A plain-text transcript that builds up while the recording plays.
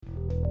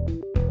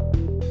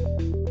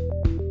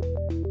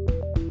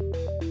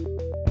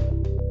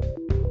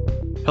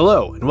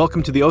Hello, and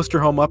welcome to the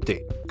Osterholm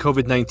Update,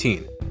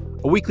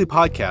 COVID-19, a weekly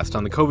podcast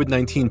on the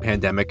COVID-19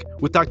 pandemic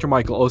with Dr.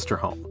 Michael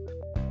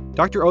Osterholm.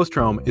 Dr.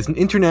 Osterholm is an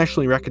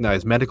internationally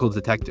recognized medical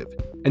detective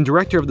and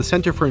director of the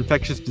Center for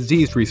Infectious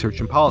Disease Research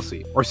and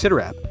Policy, or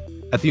CIDRAP,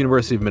 at the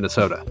University of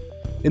Minnesota.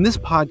 In this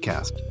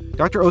podcast,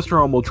 Dr.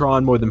 Osterholm will draw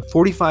on more than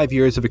 45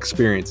 years of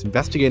experience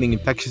investigating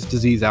infectious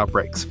disease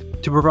outbreaks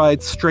to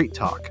provide straight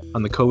talk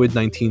on the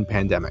COVID-19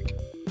 pandemic.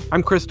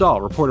 I'm Chris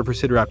Dahl, reporter for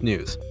CIDRAP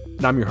News,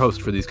 and I'm your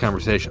host for these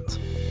conversations.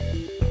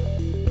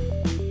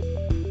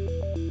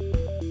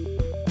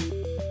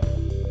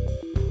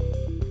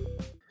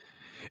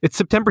 It's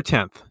September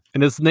 10th,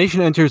 and as the nation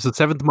enters the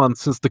 7th month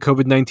since the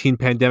COVID-19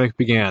 pandemic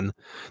began,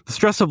 the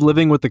stress of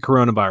living with the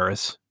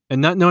coronavirus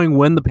and not knowing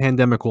when the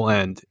pandemic will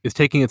end is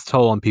taking its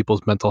toll on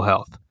people's mental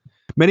health.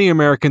 Many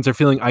Americans are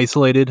feeling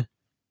isolated,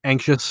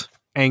 anxious,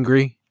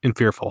 angry, and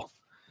fearful.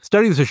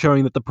 Studies are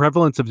showing that the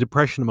prevalence of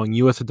depression among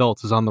U.S.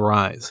 adults is on the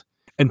rise,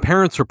 and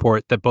parents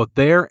report that both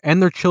their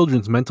and their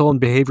children's mental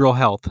and behavioral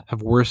health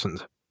have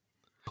worsened.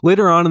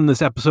 Later on in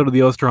this episode of the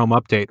Osterholm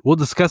Update, we'll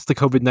discuss the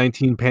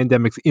COVID-19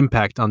 pandemic's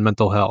impact on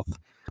mental health.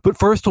 But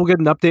first, we'll get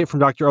an update from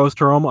Dr.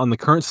 Osterholm on the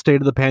current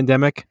state of the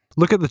pandemic,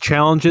 look at the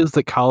challenges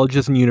that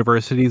colleges and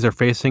universities are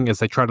facing as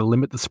they try to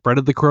limit the spread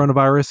of the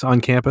coronavirus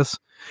on campus,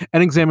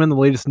 and examine the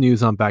latest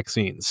news on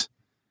vaccines.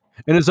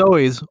 And as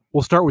always,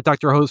 we'll start with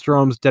Dr.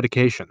 Osterholm's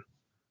dedication.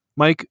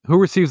 Mike, who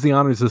receives the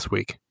honors this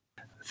week?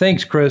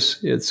 Thanks,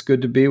 Chris. It's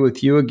good to be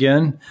with you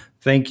again.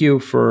 Thank you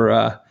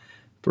for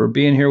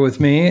being here with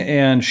me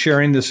and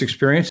sharing this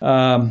experience.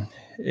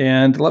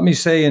 And let me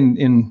say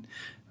in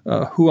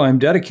who I'm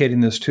dedicating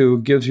this to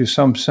gives you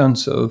some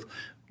sense of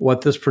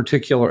what this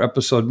particular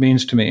episode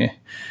means to me.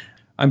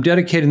 I'm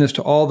dedicating this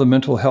to all the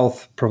mental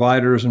health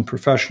providers and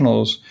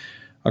professionals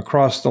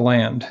across the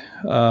land.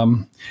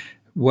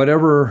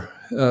 Whatever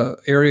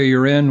area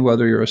you're in,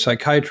 whether you're a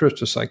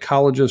psychiatrist, a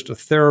psychologist, a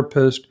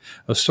therapist,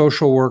 a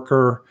social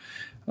worker,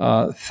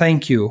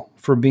 thank you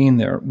for being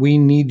there. We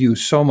need you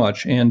so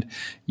much, and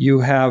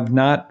you have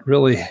not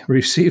really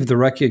received the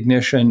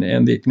recognition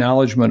and the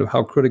acknowledgement of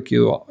how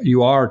critical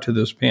you are to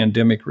this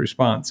pandemic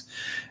response.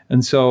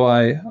 And so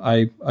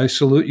I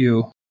salute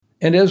you.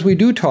 And as we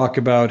do talk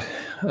about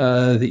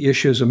the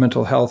issues of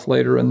mental health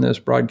later in this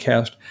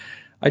broadcast,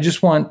 I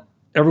just want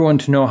everyone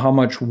to know how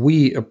much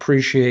we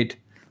appreciate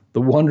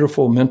the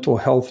wonderful mental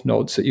health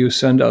notes that you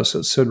send us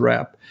at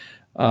CIDRAP.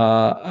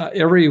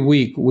 Every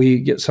week we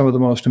get some of the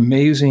most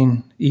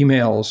amazing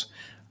emails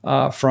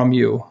from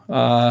you.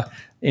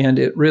 And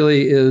it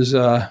really is,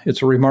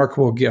 it's a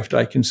remarkable gift.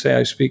 I can say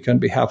I speak on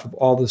behalf of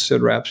all the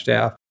CIDRAP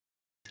staff.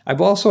 I've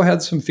also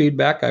had some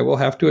feedback, I will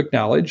have to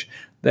acknowledge,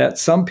 that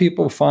some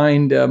people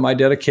find my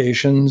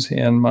dedications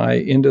and my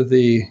end of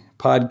the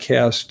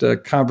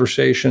podcast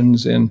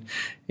conversations and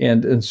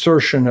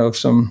insertion of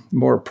some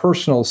more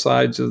personal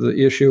sides of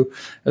the issue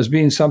as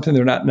being something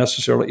they're not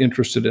necessarily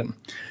interested in.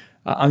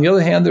 On the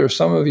other hand, there are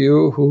some of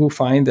you who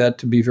find that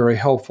to be very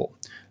helpful.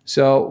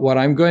 So what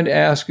I'm going to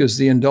ask is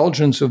the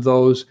indulgence of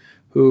those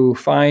who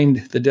find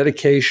the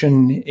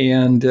dedication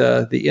and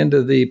the end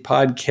of the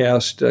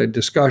podcast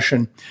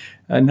discussion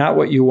not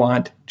what you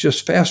want.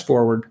 Just fast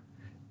forward.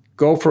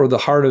 Go for the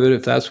heart of it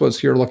if that's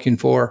what you're looking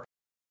for.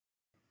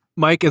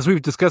 Mike, as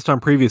we've discussed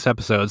on previous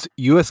episodes,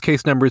 U.S.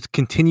 case numbers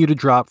continue to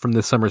drop from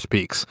this summer's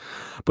peaks.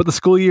 But the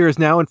school year is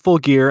now in full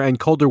gear and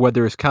colder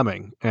weather is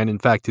coming. And in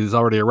fact, it has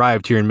already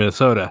arrived here in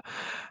Minnesota.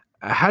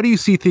 How do you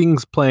see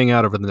things playing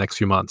out over the next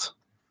few months?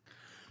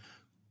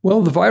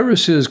 Well, the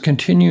virus is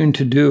continuing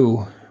to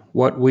do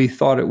what we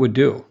thought it would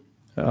do.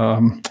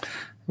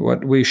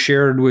 What we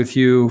shared with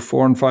you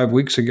 4 and 5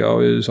 weeks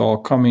ago is all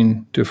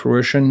coming to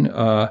fruition.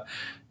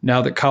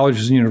 Now that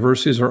colleges and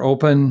universities are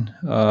open,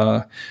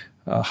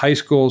 high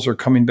schools are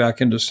coming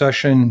back into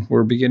session.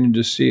 We're beginning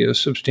to see a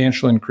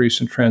substantial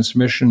increase in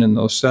transmission in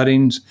those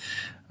settings.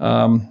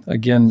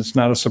 Again, it's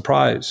not a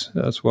surprise.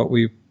 That's what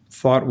we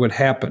thought would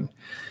happen.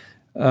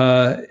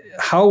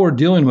 How we're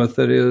dealing with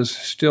it is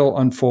still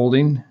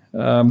unfolding.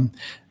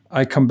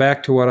 I come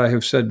back to what I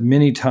have said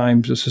many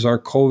times. This is our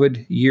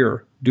COVID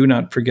year. Do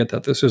not forget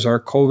that. This is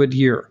our COVID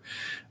year.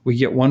 We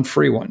get one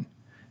free one.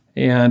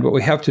 And what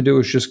we have to do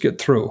is just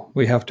get through.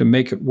 We have to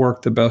make it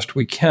work the best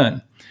we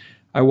can.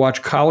 I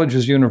watch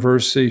colleges,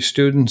 universities,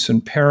 students,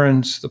 and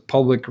parents, the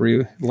public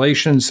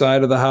relations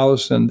side of the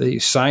house and the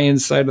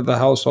science side of the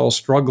house all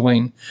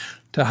struggling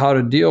to how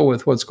to deal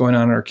with what's going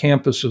on our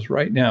campuses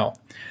right now.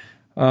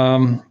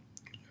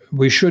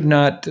 We should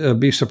not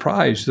be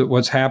surprised that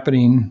what's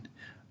happening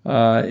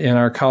in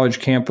our college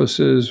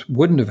campuses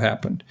wouldn't have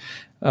happened.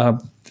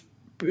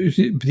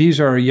 These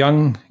are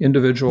young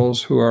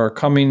individuals who are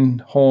coming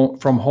home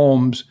from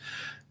homes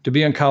to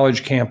be on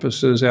college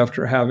campuses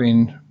after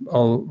having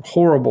a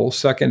horrible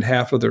second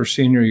half of their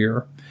senior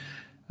year.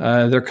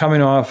 They're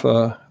coming off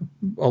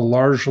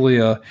largely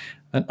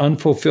an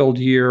unfulfilled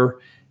year,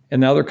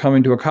 and now they're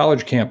coming to a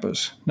college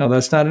campus. Now,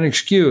 that's not an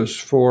excuse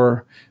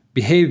for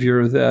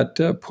behavior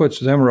that puts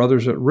them or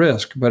others at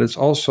risk, but it's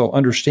also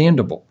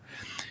understandable.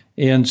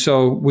 And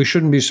so we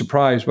shouldn't be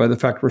surprised by the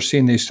fact we're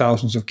seeing these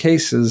thousands of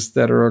cases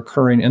that are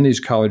occurring in these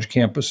college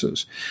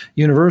campuses.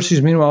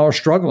 Universities, meanwhile, are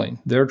struggling.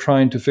 They're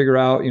trying to figure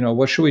out,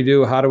 what should we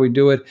do? How do we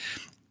do it?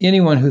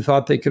 Anyone who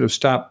thought they could have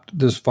stopped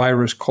this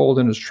virus cold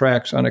in its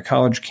tracks on a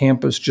college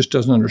campus just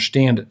doesn't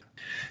understand it.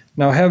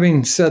 Now,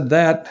 having said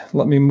that,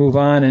 let me move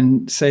on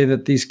and say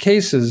that these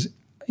cases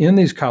in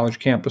these college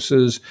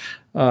campuses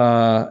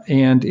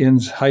and in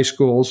high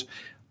schools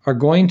are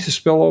going to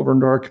spill over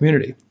into our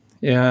community.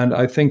 And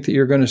I think that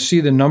you're going to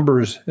see the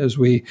numbers as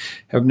we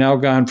have now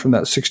gone from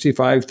that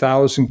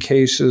 65,000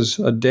 cases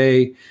a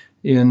day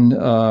in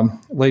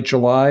late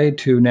July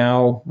to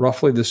now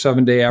roughly the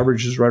 7-day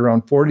average is right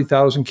around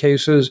 40,000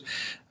 cases.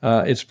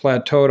 It's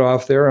plateaued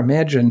off there.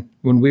 Imagine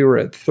when we were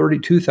at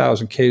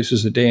 32,000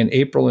 cases a day in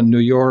April in New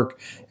York,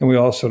 and we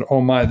all said,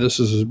 oh my, this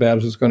is as bad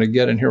as it's going to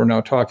get. And here we're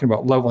now talking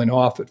about leveling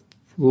off at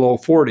low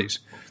 40s.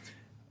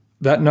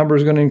 That number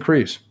is going to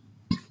increase.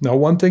 Now,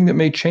 one thing that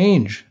may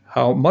change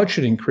how much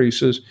it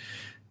increases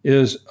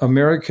is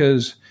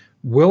America's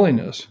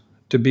willingness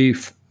to be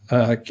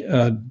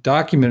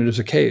documented as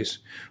a case.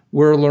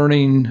 We're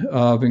learning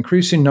of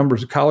increasing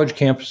numbers of college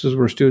campuses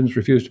where students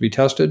refuse to be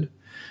tested,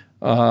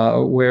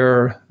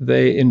 where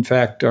they, in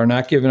fact, are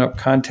not giving up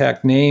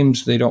contact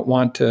names. They don't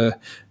want to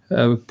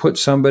put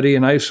somebody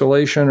in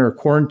isolation or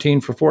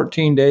quarantine for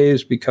 14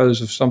 days because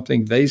of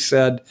something they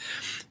said.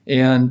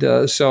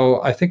 And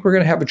so I think we're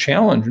going to have a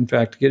challenge, in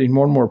fact, getting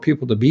more and more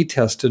people to be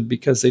tested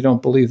because they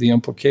don't believe the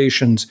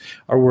implications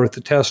are worth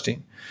the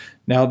testing.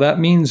 Now, that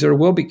means there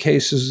will be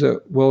cases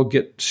that will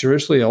get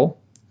seriously ill,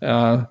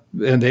 and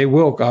they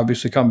will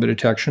obviously come to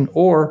detection,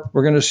 or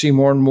we're going to see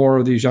more and more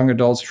of these young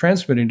adults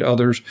transmitting to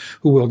others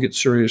who will get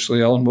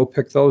seriously ill, and we'll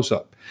pick those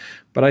up.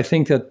 But I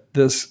think that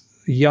this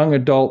young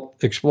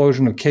adult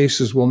explosion of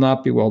cases will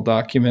not be well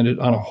documented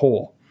on a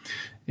whole,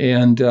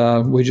 and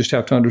we just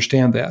have to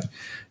understand that.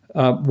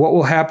 What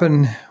will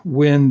happen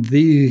when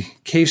the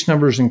case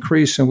numbers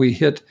increase and we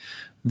hit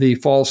the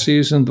fall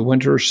season, the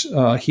winter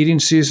heating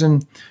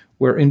season,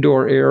 where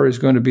indoor air is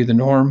going to be the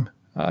norm?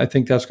 I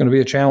think that's going to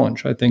be a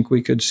challenge. I think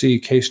we could see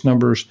case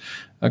numbers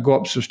go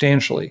up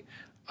substantially.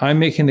 I'm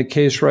making the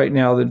case right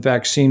now that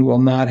vaccine will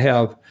not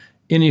have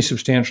any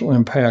substantial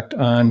impact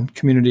on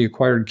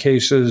community-acquired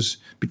cases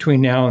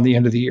between now and the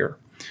end of the year.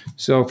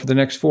 So for the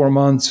next 4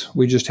 months,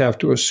 we just have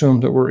to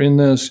assume that we're in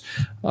this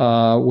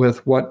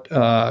with what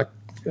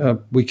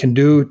we can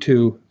do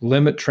to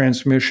limit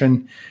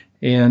transmission,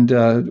 and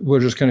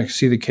we're just going to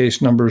see the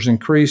case numbers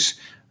increase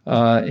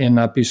and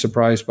not be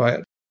surprised by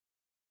it.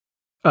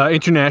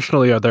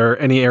 Internationally, are there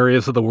any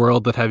areas of the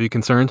world that have you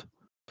concerned?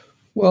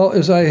 Well,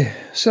 as I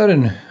said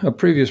in a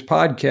previous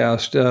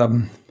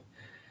podcast,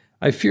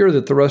 I fear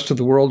that the rest of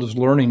the world is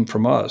learning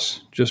from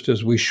us, just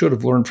as we should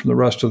have learned from the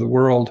rest of the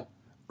world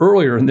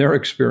earlier in their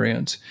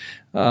experience.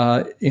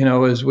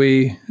 As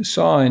we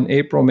saw in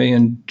April, May,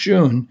 and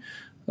June,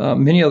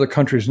 many other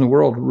countries in the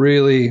world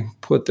really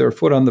put their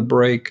foot on the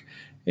brake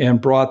and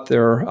brought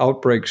their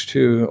outbreaks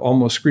to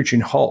almost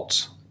screeching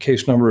halts.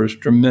 Case numbers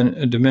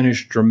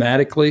diminished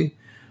dramatically,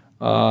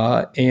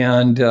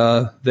 and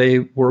they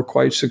were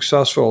quite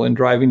successful in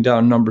driving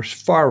down numbers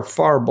far,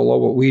 far below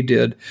what we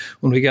did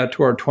when we got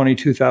to our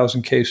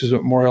 22,000 cases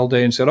at Memorial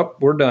Day and said, oh,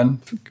 we're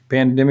done.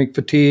 Pandemic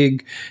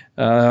fatigue,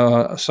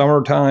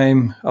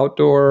 summertime,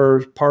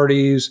 outdoor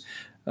parties,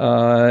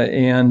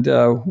 and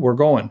we're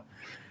going.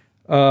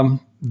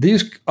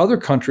 These other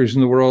countries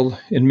in the world,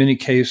 in many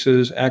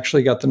cases,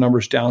 actually got the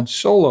numbers down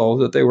so low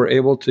that they were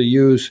able to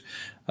use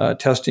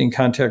testing,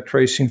 contact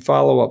tracing,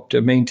 follow-up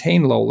to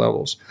maintain low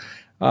levels.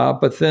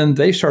 But then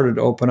they started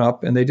to open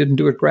up, and they didn't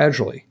do it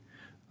gradually.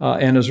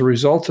 And as a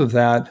result of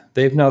that,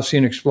 they've now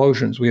seen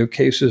explosions. We have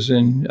cases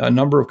in a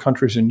number of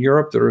countries in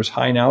Europe that are as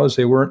high now as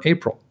they were in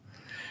April.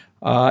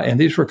 And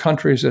these were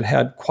countries that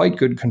had quite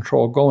good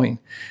control going.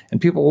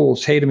 And people will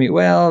say to me,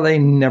 well, they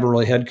never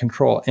really had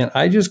control. And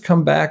I just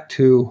come back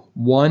to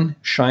one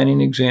shining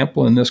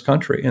example in this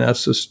country, and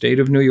that's the state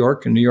of New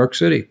York and New York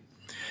City.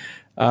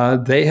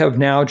 They have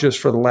now, just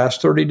for the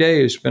last 30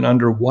 days, been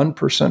under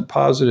 1%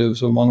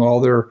 positives among all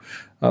their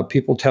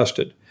people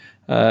tested.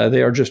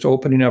 They are just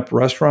opening up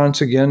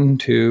restaurants again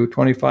to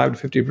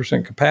 25 to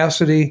 50%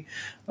 capacity.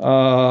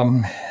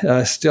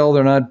 Still,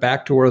 they're not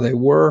back to where they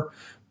were,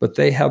 but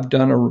they have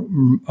done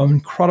an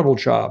incredible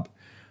job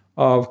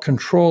of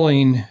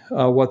controlling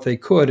what they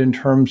could in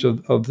terms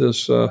of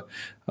this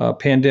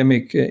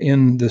pandemic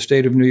in the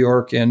state of New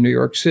York and New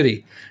York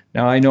City.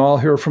 Now, I know I'll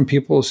hear from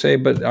people who say,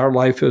 but our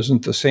life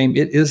isn't the same.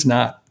 It is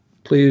not.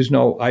 Please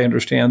know, I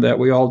understand that.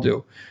 We all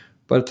do.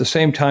 But at the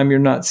same time, you're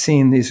not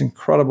seeing these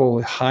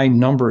incredible high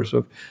numbers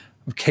of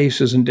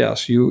cases and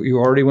deaths. You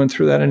already went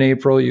through that in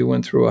April. You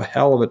went through a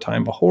hell of a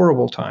time, a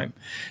horrible time.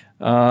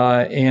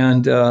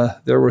 And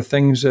there were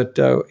things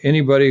that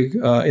anybody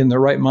in their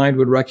right mind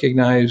would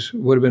recognize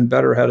would have been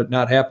better had it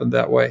not happened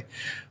that way.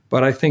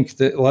 But I think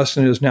the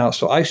lesson is now.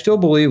 So I still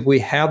believe we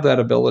have that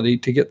ability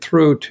to get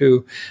through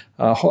to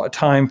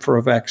time for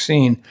a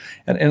vaccine.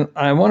 And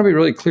I want to be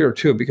really clear,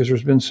 too, because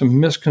there's been some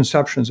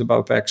misconceptions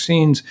about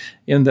vaccines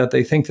in that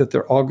they think that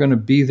they're all going to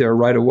be there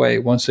right away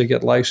once they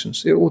get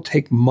licensed. It will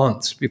take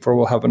months before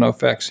we'll have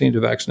enough vaccine to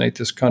vaccinate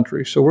this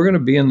country. So we're going to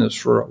be in this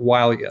for a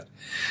while yet.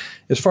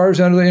 As far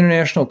as other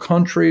international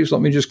countries,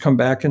 let me just come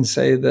back and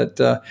say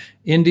that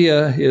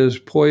India is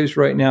poised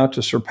right now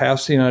to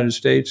surpass the United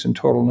States in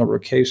total number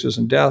of cases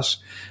and deaths.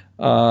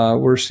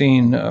 We're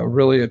seeing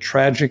really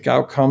tragic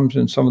outcomes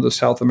in some of the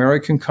South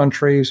American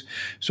countries.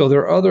 So there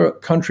are other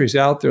countries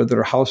out there that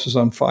are houses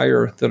on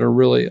fire that are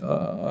really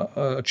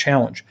a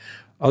challenge.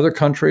 Other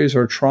countries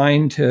are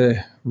trying to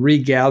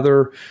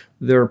regather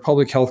their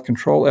public health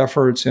control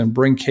efforts and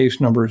bring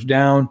case numbers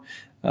down.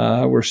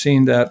 We're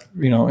seeing that,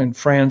 in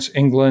France,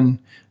 England,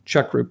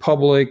 Czech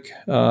Republic,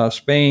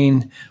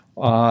 Spain,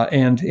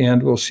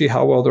 and we'll see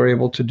how well they're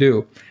able to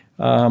do.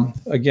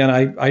 Again,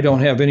 I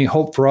don't have any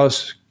hope for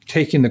us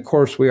taking the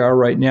course we are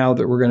right now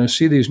that we're going to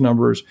see these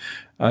numbers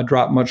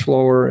drop much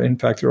lower. In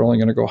fact, they're only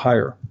going to go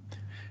higher.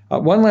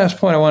 One last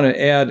point I want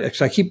to add,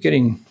 because I keep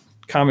getting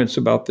comments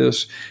about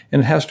this,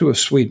 and it has to do with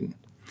Sweden.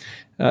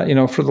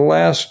 For the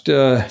last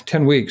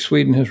 10 weeks,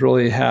 Sweden has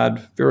really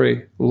had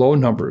very low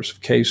numbers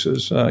of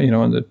cases,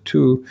 in the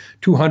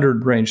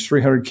 200 range,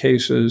 300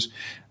 cases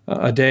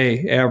a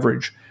day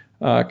average,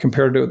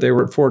 compared to they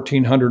were at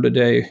 1,400 a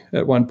day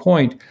at one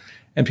point.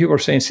 And people are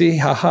saying,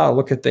 see,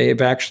 look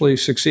they've actually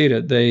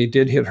succeeded. They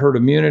did hit herd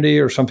immunity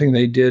or something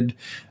they did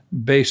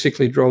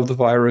basically drove the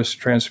virus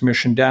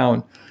transmission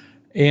down.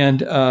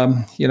 And,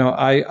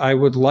 I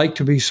would like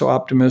to be so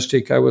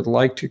optimistic. I would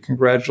like to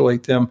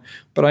congratulate them,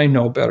 but I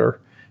know better.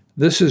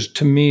 This is,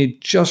 to me,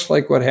 just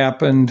like what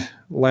happened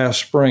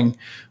last spring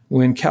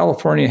when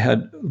California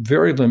had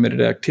very limited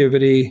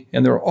activity,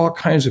 and there were all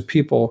kinds of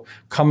people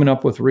coming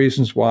up with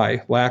reasons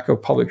why. Lack of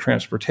public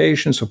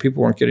transportation, so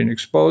people weren't getting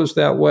exposed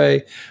that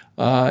way.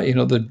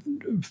 The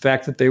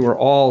fact that they were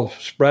all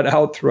spread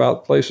out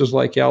throughout places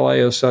like LA,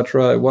 et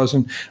cetera. It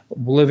wasn't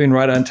living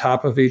right on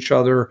top of each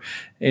other.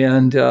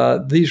 And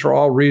these are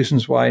all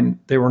reasons why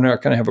they were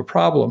not going to have a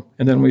problem.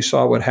 And then we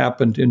saw what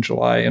happened in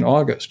July and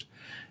August.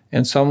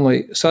 And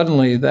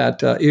suddenly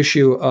that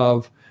issue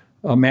of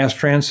mass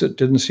transit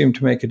didn't seem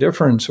to make a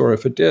difference, or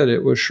if it did,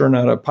 it was sure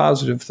not a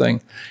positive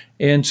thing.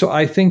 And so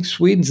I think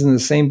Sweden's in the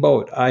same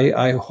boat.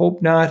 I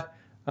hope not.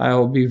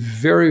 I'll be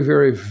very,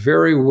 very,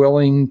 very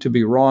willing to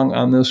be wrong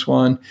on this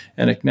one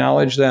and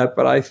acknowledge that.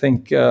 But I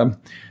think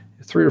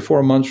 3 or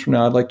 4 months from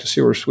now, I'd like to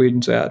see where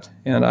Sweden's at.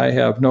 And I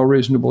have no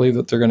reason to believe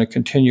that they're going to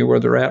continue where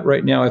they're at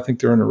right now. I think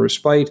they're in a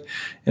respite.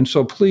 And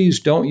so please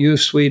don't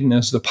use Sweden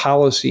as the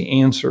policy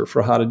answer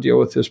for how to deal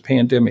with this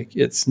pandemic.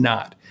 It's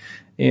not.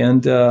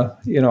 And,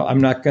 I'm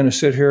not going to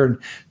sit here and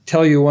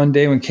tell you one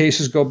day when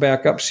cases go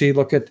back up,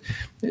 it's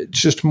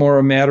just more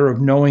a matter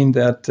of knowing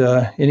that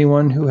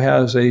anyone who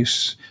has a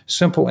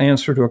simple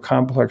answer to a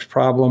complex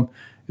problem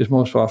is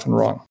most often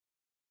wrong.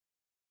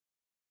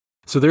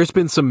 So there's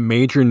been some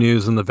major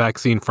news on the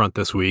vaccine front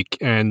this week,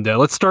 and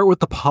let's start with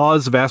the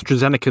pause of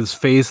AstraZeneca's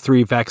phase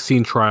 3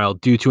 vaccine trial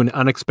due to an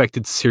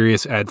unexpected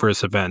serious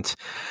adverse event.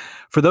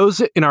 For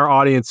those in our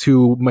audience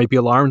who might be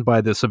alarmed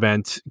by this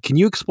event, can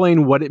you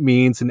explain what it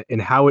means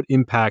and how it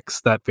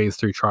impacts that phase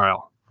 3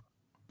 trial?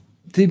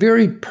 The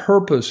very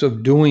purpose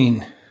of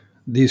doing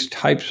these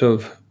types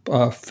of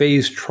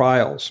phase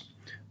trials,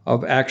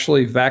 of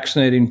actually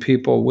vaccinating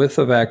people with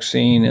a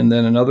vaccine and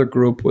then another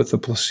group with a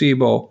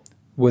placebo,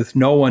 with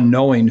no one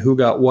knowing who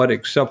got what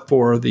except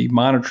for the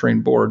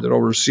monitoring board that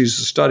oversees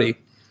the study,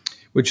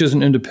 which is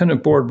an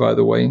independent board, by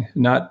the way,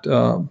 not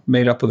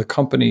made up of the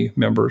company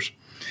members,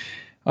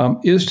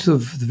 is to the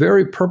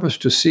very purpose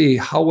to see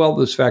how well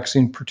this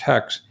vaccine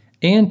protects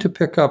and to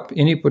pick up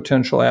any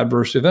potential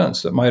adverse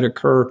events that might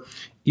occur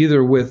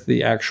either with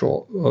the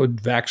actual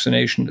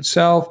vaccination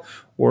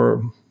itself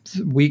or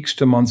weeks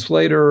to months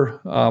later.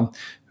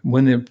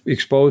 When they're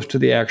exposed to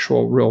the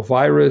actual real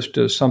virus,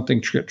 does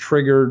something get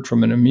triggered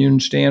from an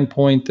immune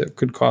standpoint that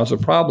could cause a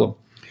problem?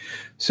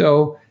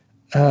 So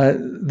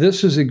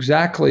this is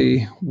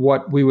exactly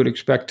what we would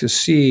expect to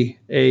see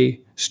a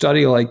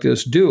study like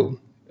this do,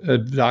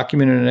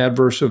 documenting an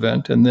adverse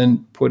event and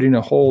then putting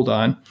a hold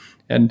on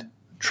and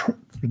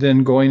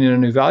then going in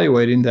and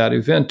evaluating that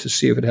event to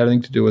see if it had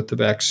anything to do with the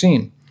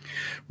vaccine.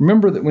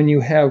 Remember that when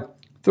you have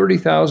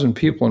 30,000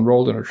 people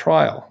enrolled in a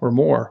trial or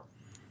more,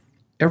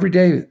 every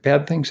day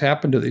bad things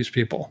happen to these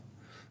people.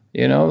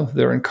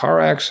 They're in car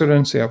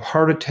accidents, they have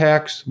heart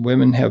attacks,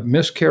 women have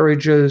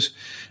miscarriages,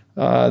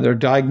 they're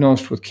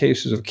diagnosed with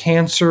cases of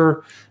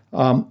cancer.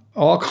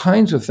 All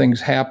kinds of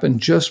things happen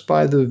just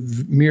by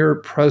the mere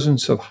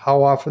presence of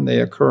how often they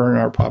occur in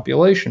our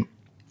population.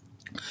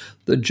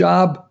 The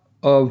job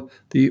of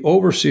the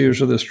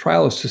overseers of this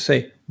trial is to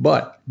say,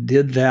 but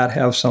did that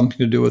have something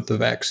to do with the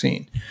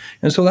vaccine?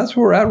 And so that's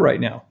where we're at right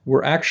now.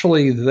 We're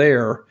actually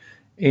there.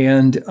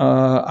 And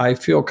I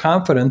feel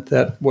confident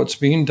that what's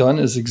being done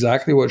is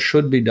exactly what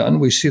should be done.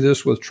 We see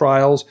this with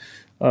trials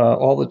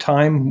all the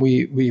time.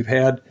 We've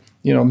had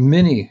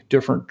many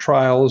different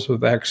trials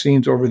of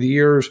vaccines over the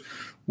years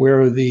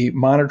where the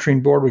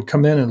monitoring board would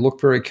come in and look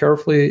very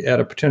carefully at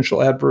a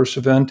potential adverse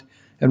event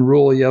and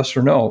rule a yes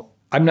or no.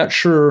 I'm not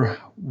sure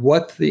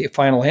what the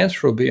final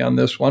answer will be on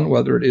this one,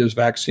 whether it is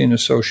vaccine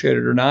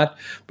associated or not,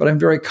 but I'm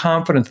very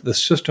confident that the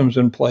system's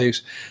in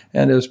place.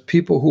 And as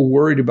people who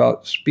worried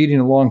about speeding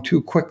along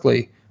too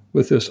quickly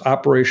with this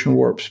Operation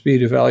Warp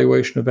Speed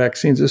evaluation of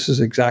vaccines, this is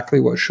exactly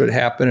what should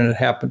happen, and it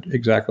happened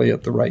exactly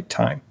at the right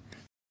time.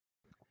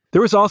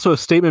 There was also a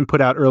statement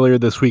put out earlier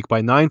this week by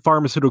 9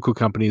 pharmaceutical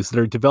companies that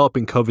are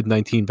developing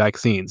COVID-19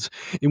 vaccines,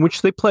 in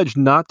which they pledged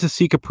not to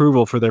seek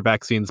approval for their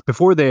vaccines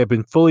before they have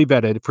been fully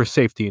vetted for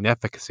safety and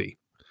efficacy.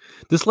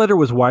 This letter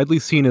was widely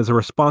seen as a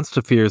response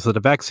to fears that a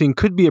vaccine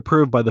could be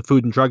approved by the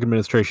Food and Drug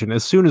Administration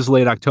as soon as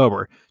late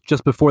October,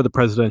 just before the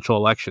presidential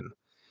election.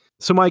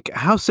 So, Mike,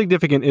 how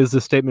significant is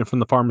this statement from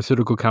the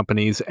pharmaceutical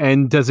companies,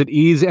 and does it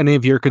ease any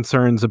of your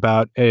concerns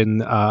about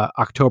an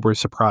October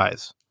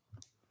surprise?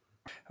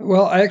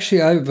 Well, I've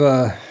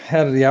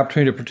had the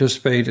opportunity to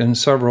participate in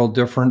several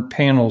different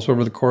panels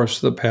over the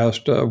course of the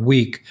past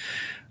week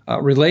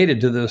related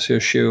to this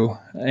issue.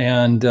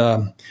 And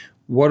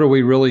what are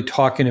we really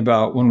talking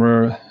about when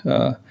we're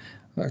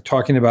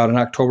talking about an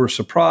October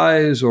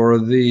surprise or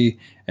the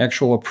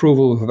actual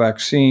approval of a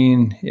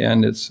vaccine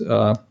and its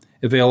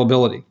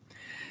availability?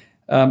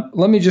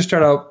 Let me just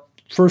start out,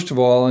 first of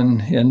all,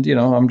 and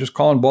I'm just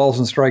calling balls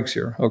and strikes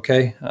here,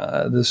 okay?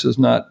 This is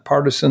not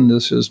partisan.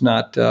 This is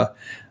not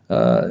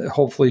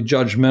hopefully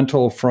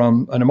judgmental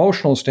from an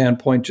emotional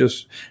standpoint,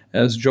 just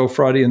as Joe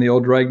Friday and the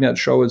old Dragnet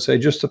show would say,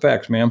 just the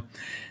facts, ma'am.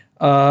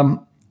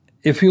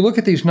 If you look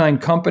at these 9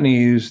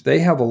 companies, they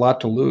have a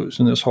lot to lose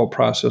in this whole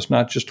process,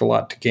 not just a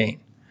lot to gain.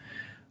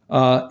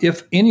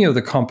 If any of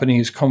the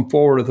companies come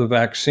forward with a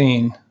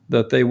vaccine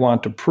that they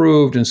want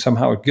approved and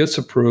somehow it gets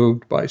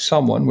approved by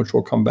someone, which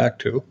we'll come back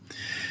to,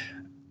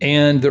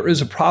 and there is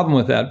a problem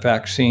with that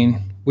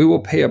vaccine, we will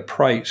pay a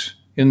price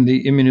in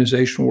the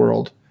immunization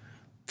world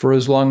for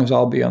as long as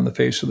I'll be on the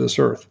face of this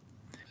earth.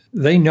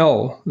 They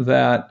know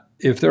that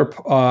if they're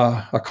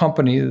a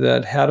company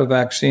that had a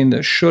vaccine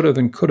that should have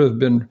and could have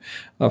been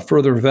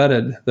further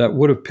vetted, that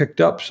would have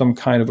picked up some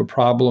kind of a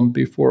problem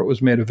before it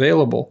was made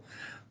available,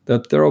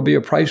 that there will be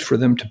a price for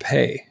them to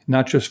pay,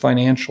 not just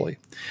financially.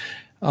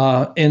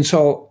 And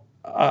so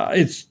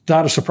it's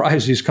not a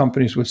surprise these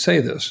companies would say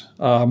this.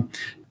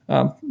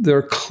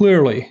 There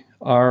clearly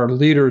are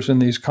leaders in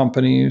these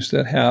companies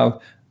that have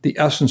the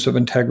essence of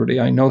integrity.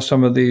 I know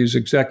some of these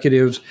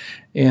executives,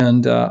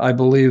 and I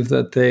believe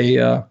that they,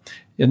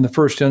 in the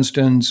first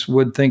instance,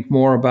 would think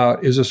more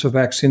about, is this a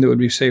vaccine that would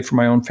be safe for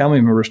my own family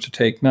members to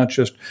take, not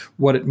just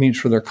what it means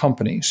for their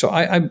company. So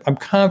I'm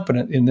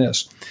confident in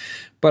this.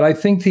 But I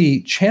think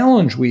the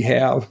challenge we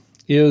have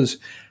is,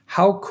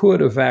 how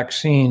could a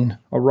vaccine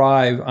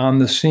arrive on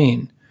the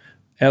scene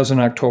as an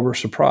October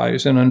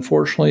surprise? And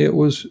unfortunately, it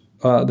was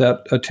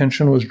that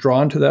attention was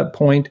drawn to that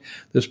point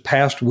this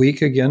past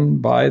week again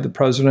by the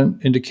president,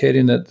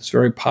 indicating that it's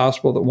very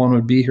possible that one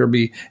would be here,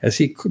 as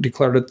he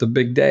declared it, the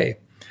big day.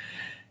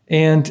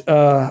 And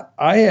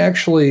I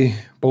actually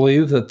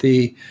believe that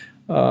the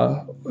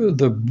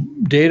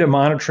data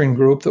monitoring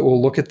group that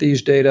will look at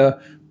these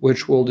data,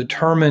 which will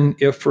determine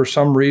if for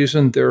some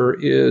reason there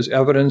is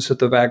evidence that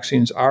the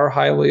vaccines are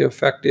highly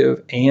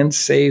effective and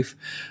safe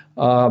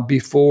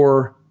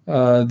before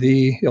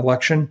the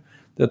election,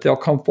 that they'll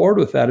come forward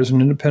with that as an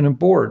independent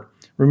board.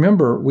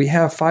 Remember, we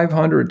have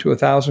 500 to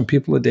 1,000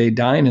 people a day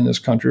dying in this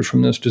country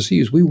from this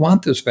disease. We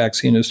want this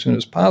vaccine as soon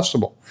as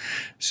possible.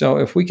 So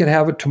if we could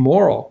have it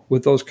tomorrow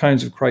with those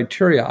kinds of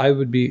criteria, I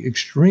would be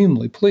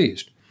extremely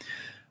pleased.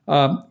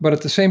 But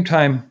at the same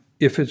time,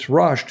 if it's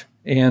rushed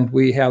and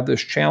we have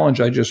this challenge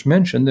I just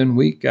mentioned, then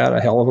we got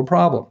a hell of a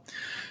problem.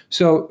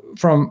 So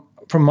from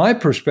my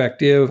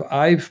perspective,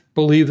 I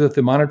believe that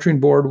the monitoring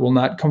board will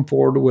not come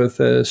forward with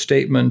a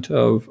statement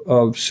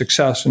of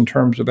success in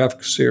terms of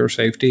efficacy or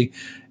safety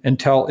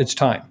until it's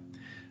time.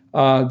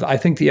 I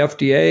think the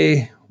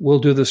FDA will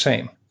do the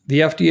same.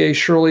 The FDA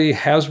surely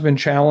has been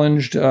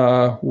challenged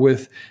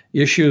with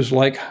issues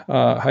like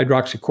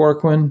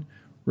hydroxychloroquine,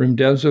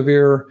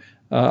 remdesivir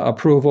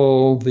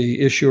approval,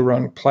 the issue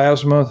around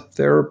plasma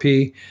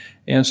therapy,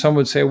 and some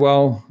would say,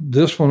 well,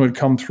 this one would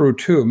come through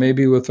too,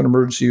 maybe with an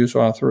emergency use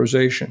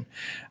authorization.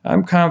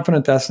 I'm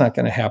confident that's not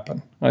going to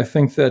happen. I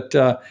think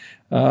that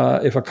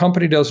if a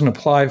company doesn't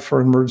apply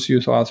for an emergency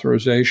use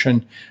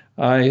authorization,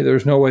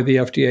 there's no way the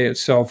FDA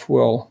itself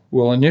will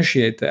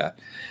initiate that.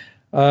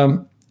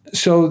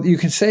 So you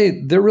can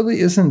say there really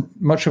isn't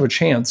much of a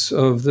chance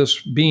of this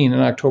being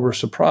an October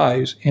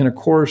surprise. And of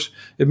course,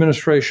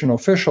 administration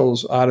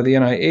officials out of the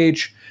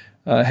NIH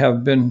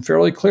have been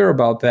fairly clear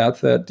about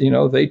that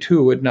they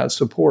too would not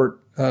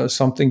support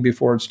something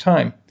before it's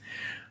time.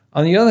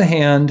 On the other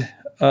hand,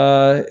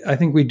 I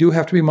think we do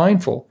have to be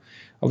mindful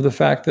of the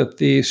fact that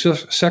the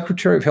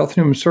Secretary of Health and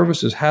Human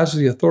Services has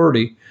the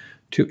authority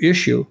to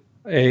issue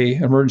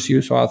an emergency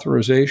use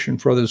authorization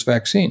for this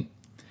vaccine.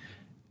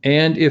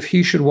 And if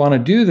he should want to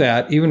do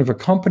that, even if a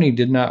company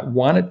did not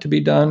want it to be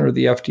done or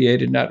the FDA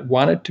did not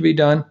want it to be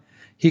done,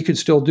 he could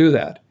still do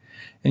that.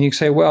 And you can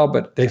say, well,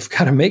 but they've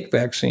got to make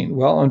vaccine.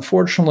 Well,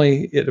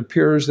 unfortunately, it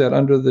appears that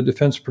under the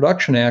Defense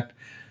Production Act,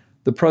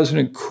 the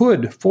president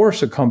could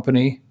force a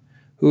company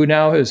who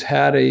now has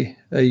had a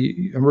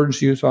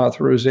emergency use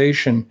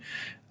authorization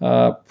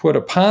put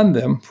upon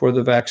them for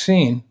the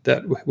vaccine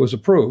that was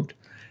approved.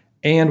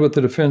 And with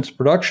the Defense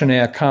Production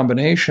Act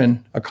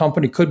combination, a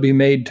company could be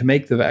made to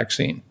make the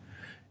vaccine,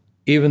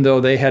 even though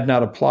they had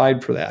not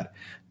applied for that.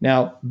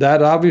 Now,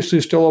 that obviously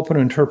is still open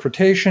to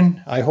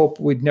interpretation. I hope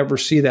we'd never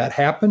see that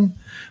happen,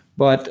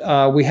 but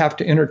we have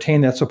to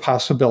entertain that's a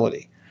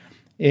possibility.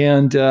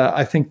 And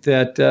I think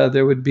that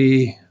there would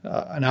be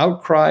an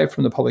outcry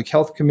from the public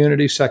health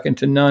community, second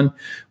to none,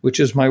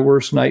 which is my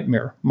worst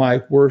nightmare,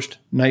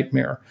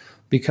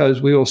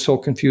 because we will so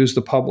confuse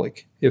the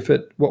public.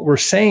 What we're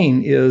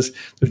saying is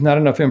there's not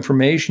enough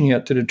information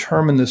yet to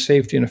determine the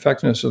safety and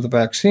effectiveness of the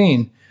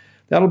vaccine,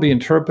 that'll be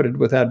interpreted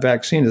with that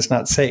vaccine as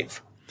not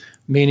safe,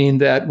 meaning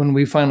that when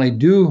we finally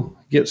do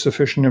get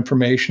sufficient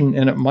information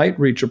and it might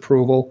reach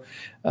approval,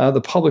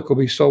 the public will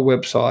be so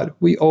whipsawed.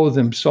 We owe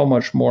them so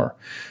much more.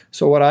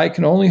 So what I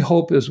can only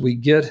hope is we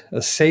get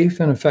a safe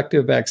and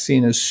effective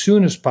vaccine as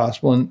soon as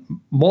possible, and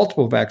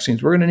multiple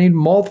vaccines. We're going to need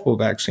multiple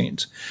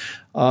vaccines.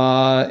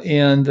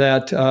 And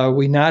that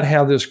we not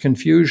have this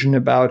confusion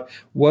about,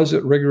 was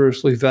it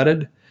rigorously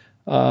vetted?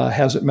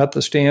 Has it met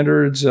the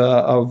standards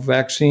of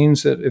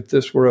vaccines that if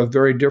this were a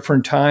very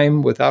different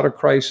time without a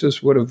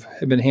crisis would have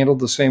been handled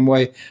the same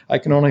way? I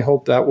can only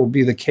hope that will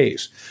be the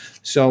case.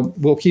 So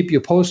we'll keep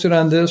you posted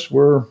on this.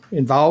 We're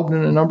involved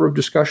in a number of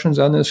discussions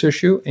on this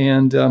issue,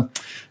 and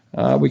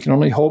we can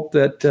only hope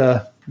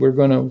that we're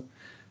going to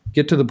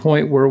get to the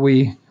point where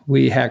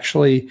we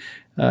actually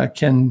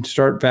can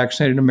start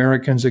vaccinating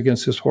Americans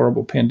against this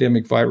horrible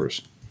pandemic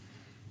virus.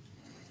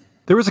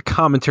 There was a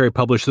commentary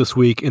published this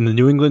week in the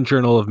New England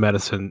Journal of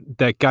Medicine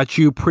that got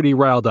you pretty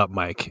riled up,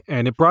 Mike,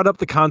 and it brought up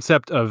the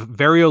concept of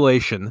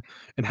variolation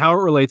and how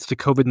it relates to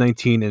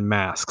COVID-19 and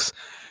masks.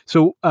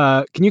 So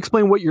can you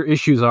explain what your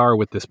issues are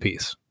with this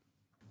piece?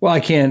 Well, I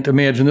can't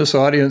imagine this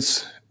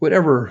audience would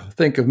ever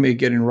think of me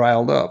getting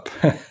riled up.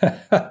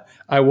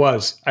 I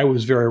was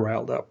very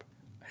riled up.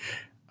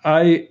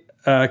 I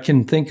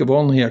can think of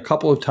only a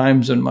couple of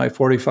times in my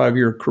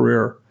 45-year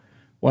career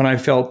when I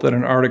felt that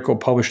an article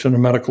published in a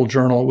medical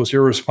journal was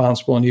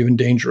irresponsible and even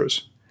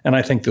dangerous. And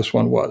I think this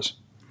one was.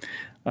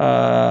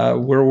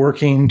 We're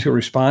working to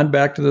respond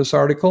back to this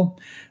article.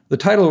 The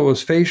title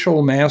was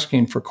Facial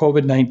Masking for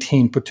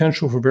COVID-19,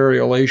 Potential for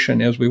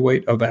Variolation as We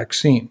Wait a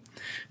Vaccine.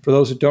 For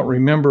those that don't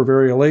remember,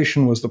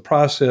 variolation was the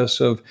process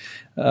of,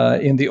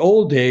 in the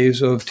old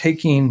days, of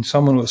taking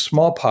someone with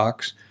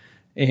smallpox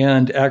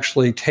and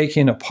actually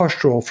taking a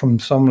pustule from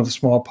someone with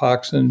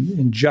smallpox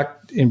and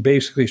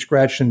basically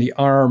scratching the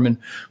arm and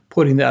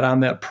putting that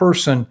on that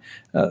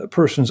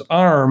person's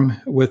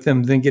arm, with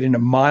them then getting a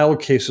mild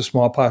case of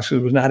smallpox. It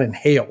was not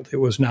inhaled. It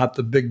was not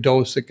the big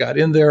dose that got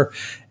in there.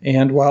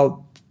 And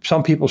while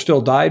some people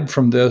still died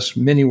from this,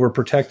 many were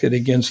protected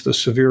against the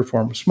severe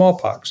form of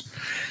smallpox.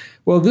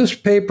 Well, this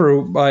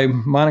paper by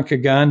Monica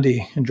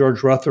Gandhi and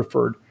George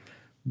Rutherford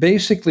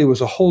basically was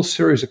a whole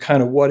series of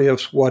kind of what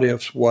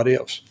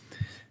ifs.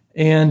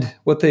 And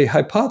what they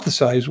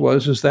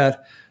hypothesized is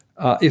that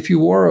if you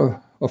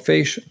wore a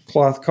face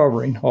cloth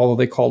covering, although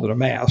they called it a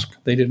mask,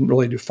 they didn't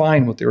really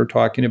define what they were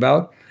talking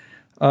about,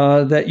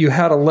 that you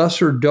had a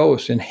lesser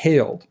dose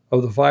inhaled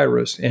of the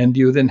virus, and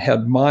you then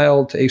had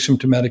mild to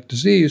asymptomatic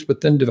disease, but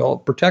then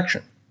developed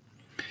protection.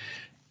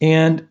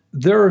 And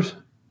there's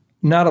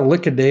not a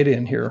lick of data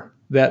in here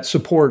that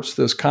supports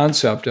this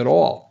concept at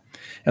all.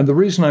 And the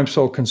reason I'm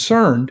so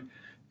concerned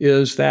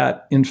is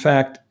that, in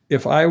fact,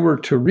 if I were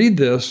to read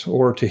this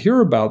or to hear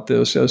about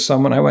this as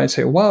someone, I might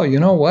say, wow, you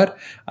know what?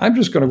 I'm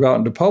just going to go out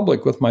into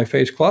public with my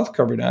face cloth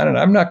covering on, and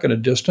I'm not going to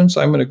distance.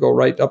 I'm going to go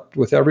right up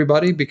with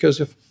everybody, because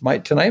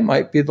tonight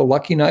might be the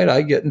lucky night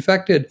I get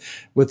infected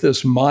with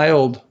this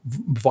mild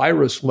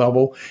virus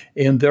level,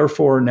 and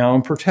therefore now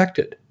I'm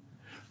protected.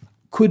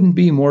 Couldn't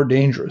be more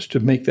dangerous to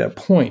make that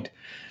point.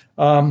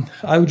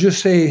 I would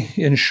just say,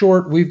 in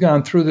short, we've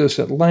gone through this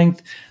at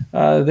length.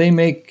 They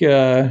make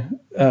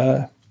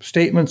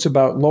statements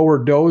about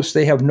lower dose.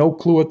 They have no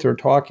clue what they're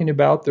talking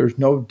about. There's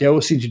no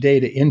dosage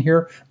data in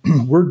here.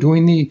 We're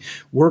doing the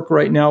work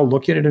right now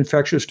looking at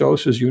infectious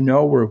doses. You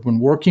know, we've been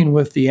working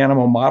with the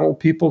animal model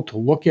people to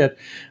look at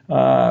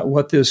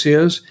what this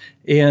is.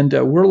 And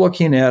we're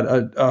looking at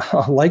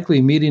a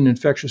likely median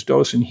infectious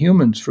dose in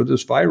humans for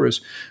this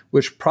virus,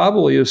 which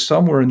probably is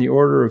somewhere in the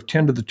order of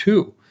 10 to the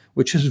 2,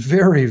 which is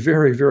very,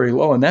 very, very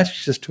low. And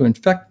that's just to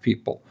infect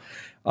people.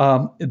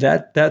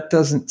 That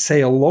doesn't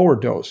say a lower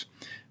dose.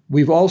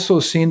 We've also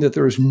seen that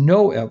there is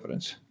no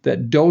evidence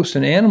that dose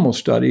in animal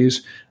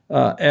studies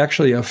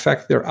actually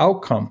affect their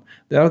outcome.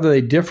 That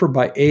they differ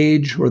by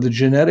age or the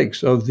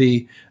genetics and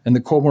the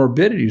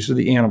comorbidities of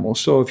the animals.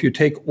 So if you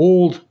take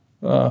old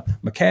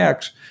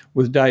macaques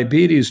with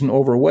diabetes and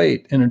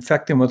overweight and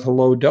infect them with a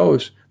low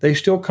dose, they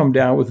still come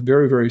down with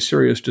very, very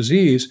serious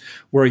disease,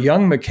 where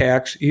young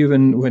macaques,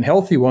 even when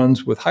healthy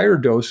ones with higher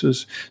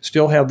doses,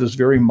 still have this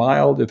very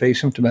mild, if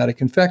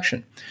asymptomatic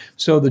infection.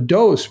 So the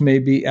dose may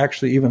be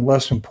actually even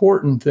less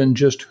important than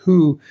just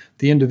who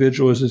the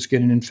individual is that's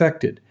getting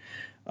infected.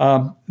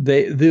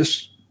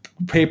 This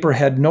paper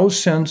had no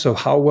sense of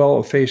how well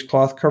a face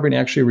cloth covering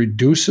actually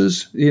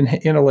reduces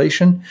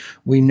inhalation.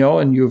 We know,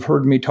 and you've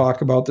heard me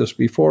talk about this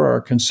before,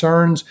 our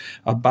concerns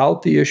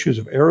about the issues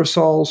of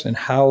aerosols and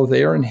how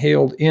they are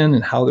inhaled in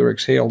and how they're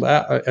exhaled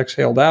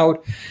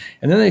out.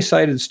 And then they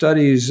cited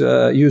studies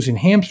using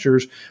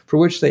hamsters for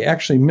which they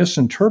actually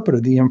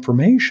misinterpreted the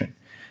information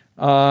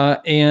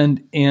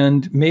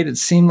and made it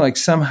seem like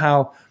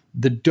somehow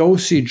the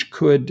dosage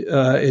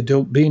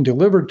being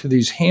delivered to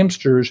these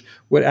hamsters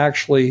would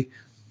actually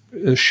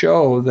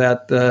show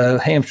that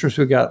the hamsters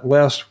who got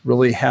less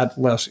really had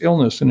less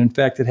illness. And in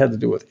fact, it had to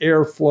do with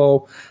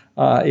airflow.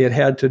 It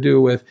had to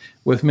do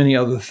with many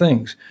other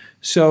things.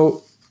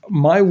 So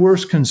my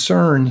worst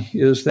concern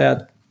is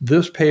that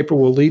this paper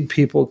will lead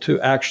people to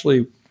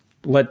actually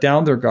let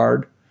down their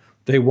guard.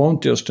 They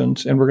won't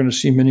distance, and we're going to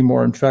see many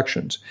more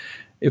infections.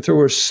 If there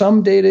was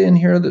some data in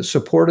here that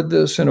supported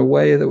this in a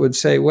way that would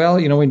say, well,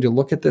 we need to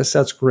look at this,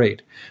 that's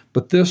great.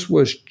 But this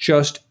was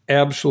just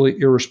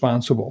absolutely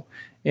irresponsible.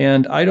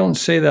 And I don't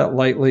say that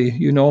lightly.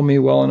 You know me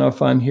well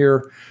enough on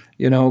here,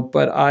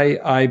 but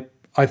I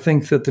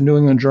think that the New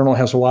England Journal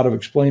has a lot of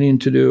explaining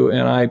to do,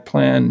 and I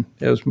plan,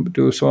 as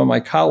do some of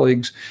my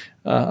colleagues,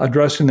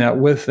 addressing that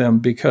with them,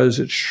 because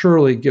it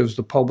surely gives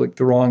the public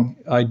the wrong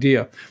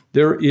idea.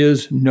 There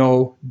is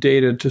no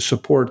data to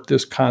support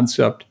this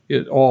concept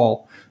at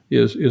all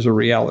is a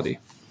reality.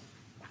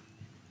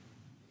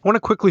 I want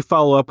to quickly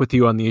follow up with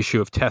you on the issue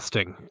of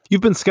testing.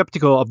 You've been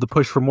skeptical of the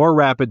push for more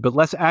rapid but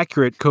less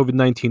accurate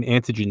COVID-19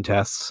 antigen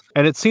tests,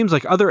 and it seems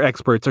like other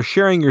experts are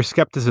sharing your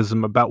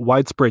skepticism about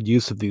widespread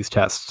use of these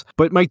tests.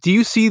 But Mike, do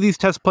you see these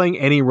tests playing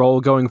any role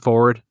going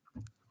forward?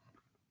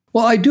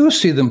 Well, I do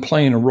see them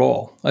playing a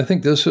role. I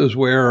think this is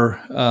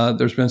where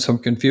there's been some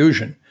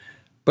confusion,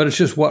 but it's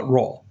just what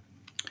role?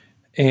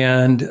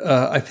 And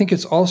I think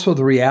it's also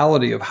the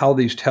reality of how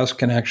these tests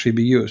can actually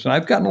be used. And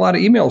I've gotten a lot of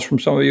emails from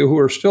some of you who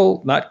are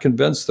still not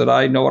convinced that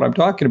I know what I'm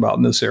talking about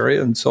in this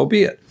area, and so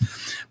be it.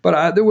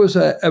 But there was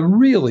a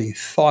really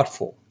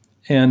thoughtful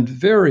and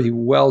very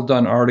well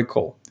done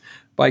article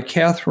by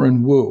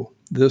Catherine Wu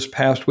this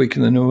past week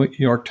in the New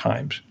York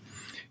Times.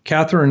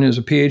 Catherine is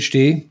a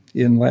PhD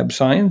in lab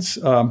science,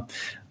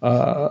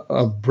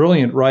 a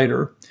brilliant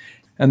writer.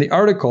 And the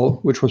article,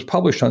 which was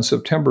published on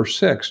September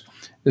 6th,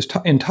 is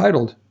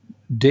entitled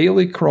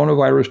Daily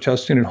Coronavirus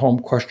Testing at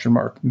Home, ?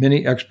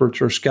 Many experts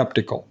are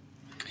skeptical.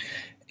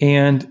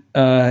 And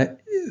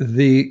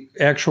the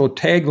actual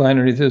tagline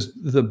underneath is,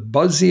 the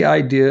buzzy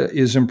idea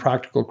is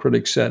impractical,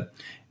 critics said.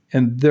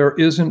 And there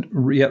isn't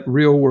yet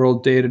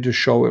real-world data to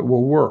show it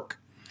will work.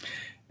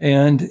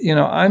 And,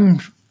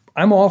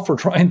 I'm all for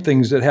trying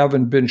things that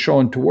haven't been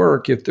shown to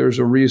work if there's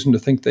a reason to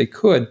think they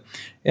could.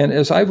 And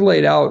as I've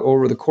laid out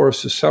over the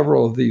course of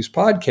several of these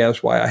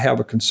podcasts, why I have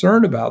a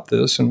concern about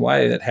this and why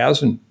it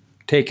hasn't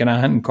taken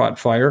on and caught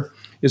fire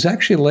is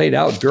actually laid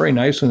out very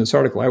nicely in this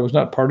article. I was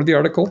not part of the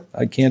article.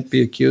 I can't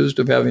be accused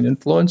of having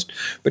influenced,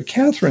 but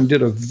Catherine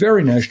did a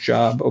very nice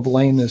job of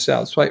laying this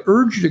out. So I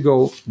urge you to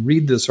go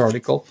read this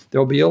article.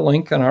 There'll be a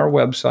link on our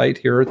website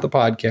here at the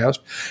podcast.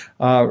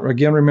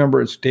 Again,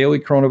 remember, it's Daily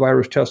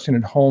Coronavirus Testing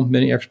at Home.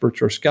 Many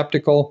experts are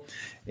skeptical,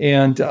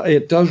 and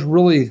it does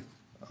really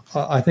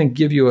I think,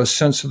 give you a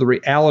sense of the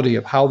reality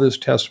of how this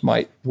test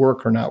might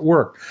work or not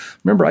work.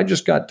 Remember, I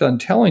just got done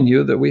telling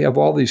you that we have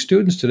all these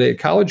students today at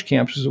college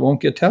campuses that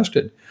won't get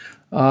tested.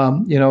 I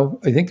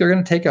think they're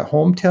going to take a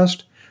home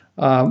test.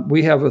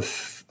 We have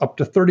up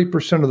to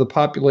 30% of the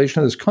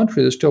population of this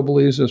country that still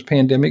believes this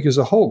pandemic is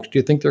a hoax. Do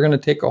you think they're going to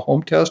take a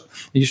home test?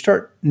 You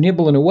start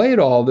nibbling away at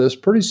all this,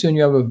 pretty soon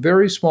you have a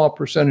very small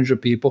percentage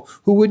of people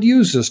who would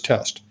use this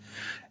test.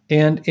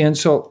 And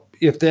so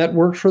if that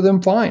works for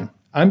them, fine.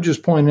 I'm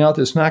just pointing out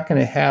that it's not going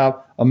to have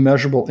a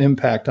measurable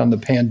impact on the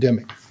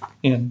pandemic.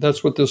 And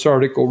that's what this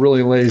article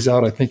really lays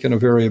out, I think, in a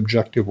very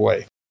objective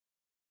way.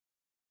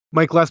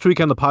 Mike, last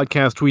week on the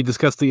podcast, we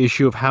discussed the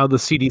issue of how the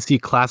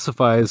CDC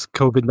classifies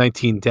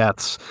COVID-19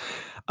 deaths.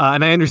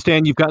 And I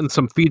understand you've gotten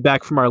some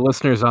feedback from our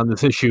listeners on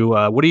this issue.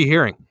 What are you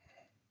hearing?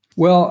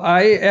 Well,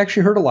 I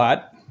actually heard a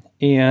lot.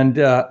 And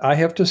I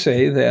have to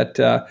say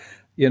that,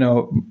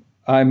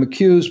 I'm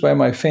accused by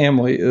my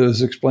family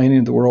of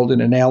explaining the world in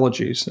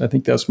analogies. I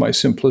think that's my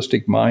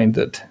simplistic mind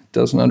that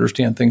doesn't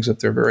understand things if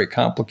they're very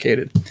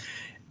complicated.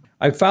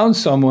 I found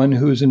someone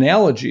whose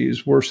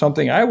analogies were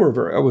something I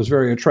was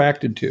very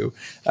attracted to.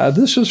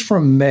 This is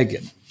from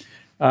Megan.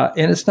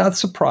 And it's not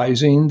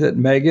surprising that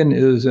Megan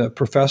is a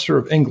professor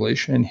of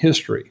English and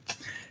history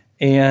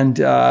and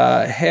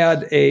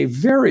had a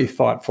very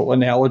thoughtful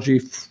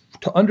analogy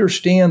to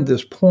understand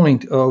this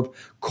point of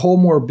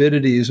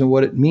comorbidities and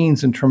what it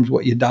means in terms of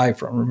what you die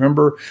from.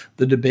 Remember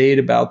the debate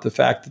about the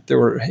fact that there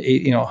were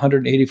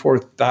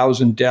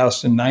 184,000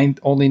 deaths and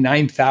only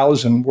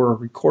 9,000 were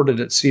recorded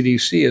at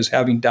CDC as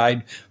having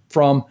died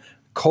from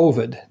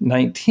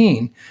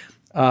COVID-19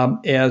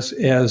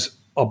 as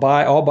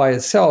all by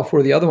itself,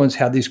 where the other ones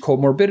had these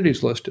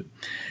comorbidities listed.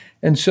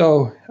 And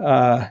so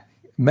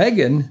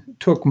Megan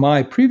took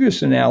my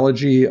previous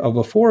analogy of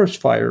a forest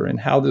fire and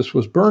how this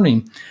was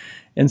burning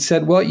and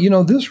said,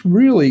 well, this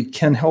really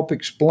can help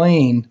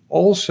explain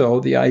also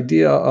the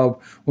idea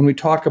of when we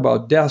talk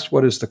about deaths,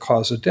 what is the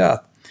cause of death?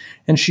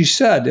 And she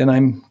said, and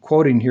I'm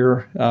quoting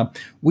here,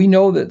 we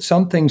know that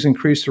some things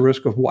increase the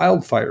risk of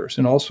wildfires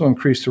and also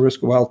increase the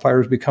risk of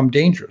wildfires become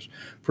dangerous.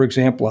 For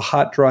example, a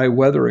hot, dry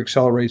weather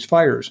accelerates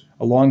fires.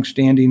 A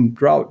long-standing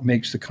drought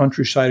makes the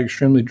countryside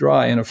extremely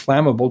dry and a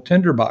flammable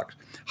tinderbox.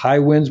 High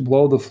winds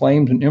blow the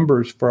flames and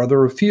embers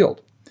farther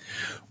afield.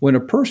 When a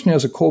person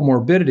has a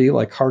comorbidity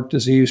like heart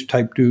disease,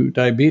 type 2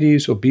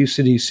 diabetes,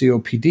 obesity,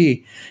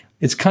 COPD,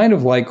 it's kind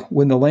of like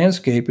when the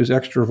landscape is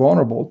extra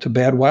vulnerable to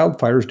bad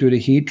wildfires due to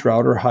heat,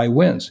 drought, or high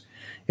winds.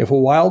 If a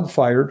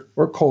wildfire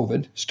or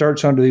COVID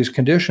starts under these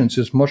conditions,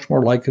 it's much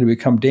more likely to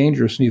become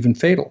dangerous and even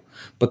fatal.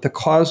 But the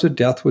cause of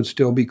death would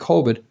still be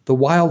COVID, the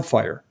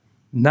wildfire,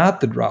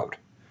 not the drought,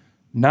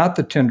 not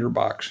the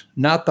tinderbox,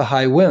 not the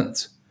high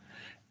winds.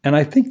 And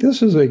I think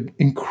this is an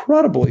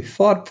incredibly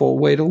thoughtful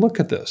way to look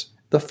at this.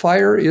 The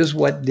fire is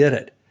what did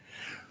it.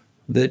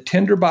 The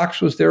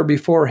tinderbox was there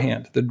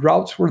beforehand. The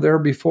droughts were there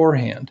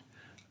beforehand.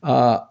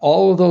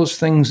 All of those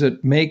things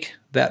that make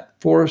that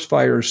forest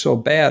fire so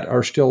bad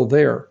are still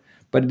there.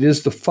 But it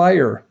is the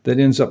fire that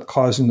ends up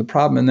causing the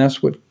problem, and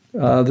that's what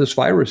this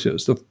virus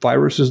is. The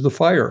virus is the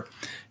fire.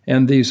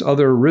 And these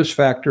other risk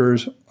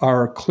factors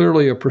are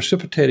clearly a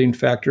precipitating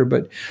factor,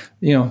 but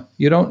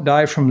you don't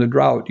die from the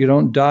drought. You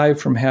don't die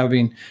from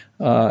having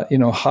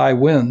high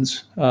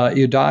winds.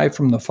 You die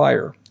from the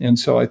fire. And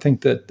so I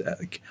think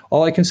that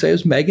all I can say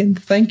is, Megan,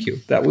 thank you.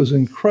 That was an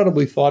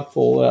incredibly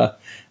thoughtful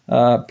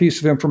piece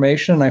of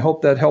information, and I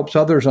hope that helps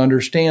others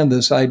understand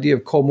this idea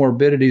of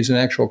comorbidities and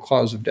actual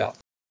cause of death.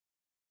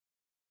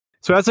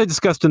 So as I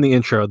discussed in the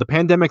intro, the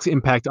pandemic's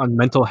impact on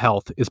mental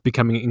health is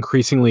becoming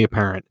increasingly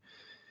apparent.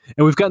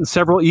 And we've gotten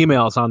several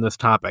emails on this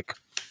topic.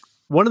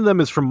 One of them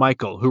is from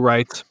Michael, who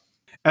writes,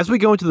 as we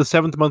go into the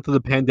 7th month of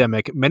the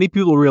pandemic, many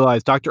people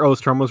realize Dr.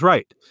 Ostrom was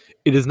right.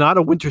 It is not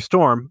a winter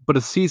storm, but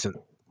a season.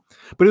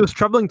 But it was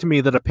troubling to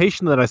me that a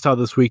patient that I saw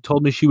this week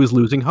told me she was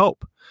losing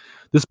hope.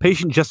 This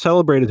patient just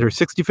celebrated her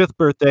 65th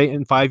birthday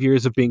and 5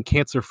 years of being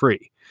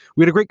cancer-free.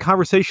 We had a great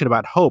conversation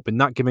about hope and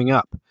not giving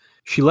up.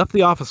 She left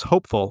the office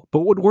hopeful, but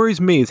what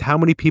worries me is how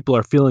many people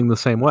are feeling the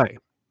same way.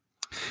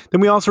 Then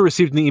we also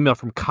received an email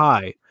from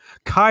Kai.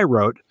 Kai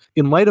wrote,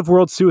 in light of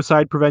World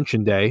Suicide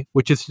Prevention Day,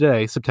 which is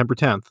today, September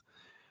 10th,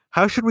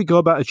 how should we go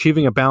about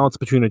achieving a balance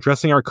between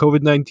addressing our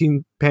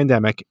COVID-19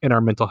 pandemic and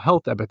our mental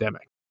health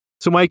epidemic?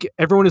 So, Mike,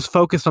 everyone is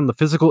focused on the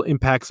physical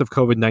impacts of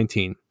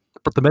COVID-19,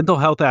 but the mental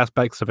health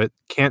aspects of it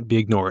can't be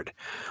ignored.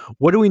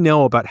 What do we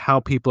know about how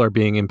people are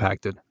being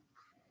impacted?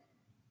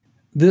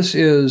 This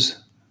is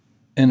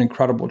an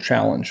incredible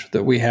challenge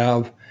that we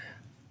have,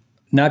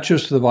 not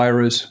just the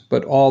virus,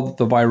 but all that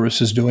the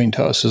virus is doing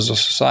to us as a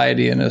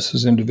society and us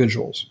as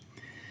individuals.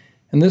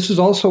 And this is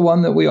also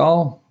one that we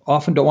all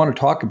often don't want to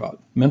talk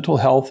about. Mental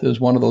health is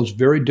one of those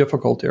very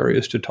difficult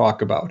areas to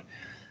talk about.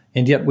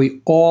 And yet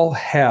we all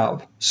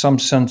have some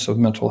sense of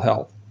mental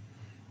health,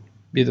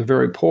 either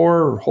very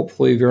poor or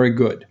hopefully very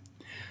good.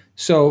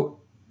 So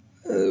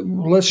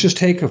let's just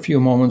take a few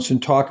moments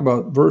and talk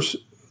about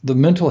the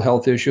mental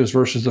health issues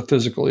versus the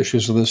physical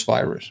issues of this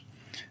virus.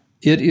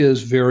 It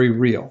is very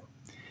real.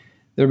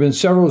 There have been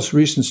several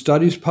recent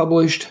studies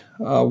published,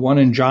 one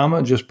in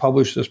JAMA, just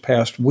published this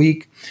past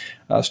week,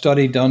 a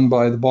study done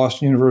by the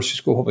Boston University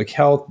School of Public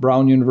Health,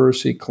 Brown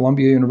University,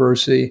 Columbia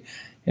University,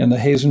 and the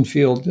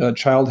Hazenfield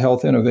Child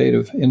Health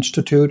Innovative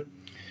Institute,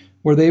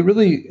 where they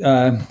really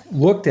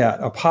looked at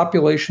a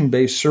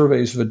population-based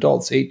surveys of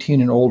adults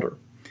 18 and older.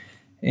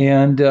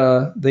 And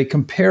they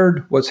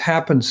compared what's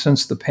happened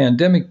since the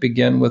pandemic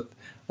began with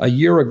a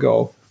year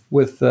ago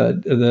with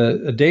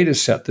the data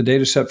set. The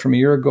data set from a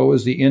year ago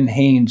is the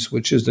NHANES,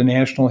 which is the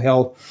National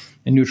Health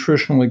and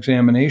Nutritional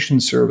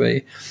Examination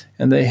Survey.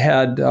 And they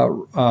had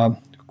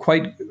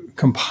quite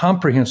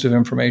comprehensive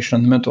information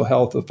on the mental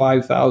health of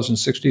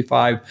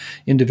 5,065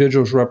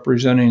 individuals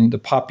representing the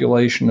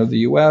population of the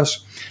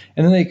U.S.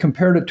 And then they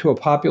compared it to a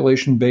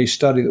population-based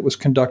study that was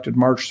conducted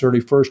March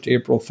 31st to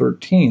April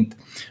 13th,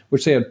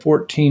 which they had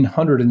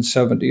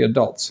 1,470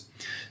 adults.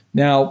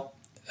 Now,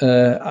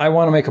 I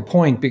want to make a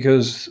point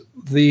because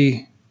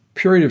the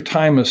period of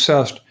time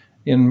assessed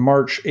in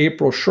March,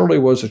 April surely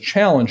was a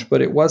challenge,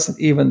 but it wasn't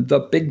even the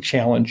big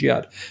challenge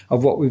yet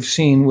of what we've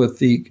seen with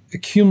the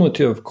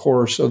cumulative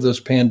course of this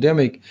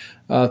pandemic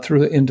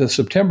through into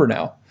September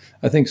now.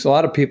 I think a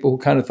lot of people who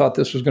kind of thought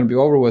this was going to be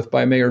over with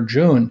by May or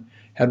June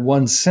had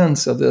one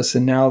sense of this,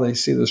 and now they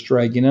see this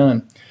dragging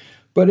on.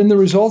 But in the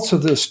results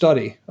of this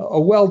study,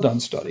 a well-done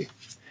study,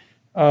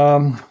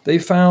 they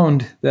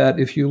found that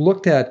if you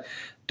looked at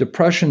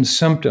depression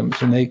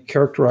symptoms, and they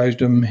characterized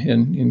them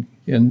in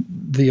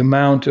the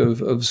amount of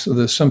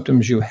the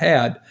symptoms you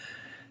had,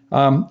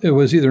 it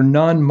was either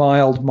none,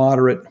 mild,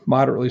 moderate,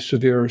 moderately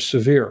severe, or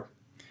severe.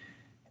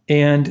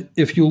 And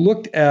if you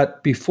looked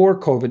at before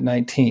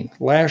COVID-19,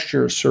 last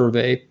year's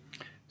survey,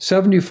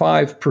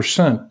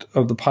 75%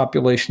 of the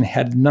population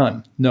had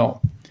none,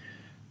 no.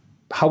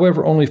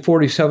 However, only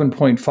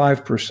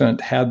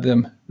 47.5% had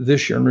them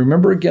this year. And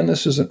remember, again,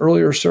 this is an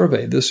earlier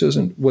survey. This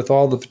isn't with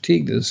all the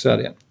fatigue that is set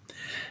in.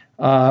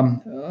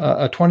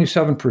 A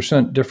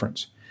 27%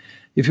 difference.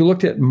 If you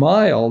looked at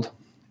mild,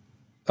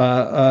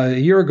 a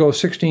year ago,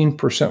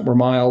 16% were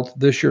mild.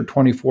 This year,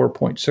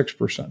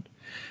 24.6%.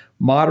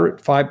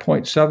 Moderate,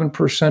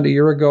 5.7% a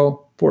year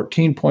ago,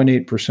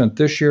 14.8%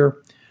 this year.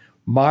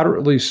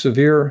 Moderately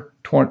severe,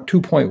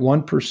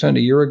 2.1%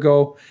 a year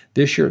ago.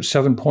 This year, it's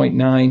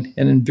 7.9%.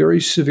 And in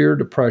very severe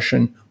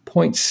depression,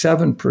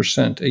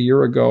 0.7% a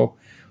year ago,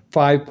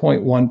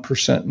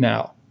 5.1%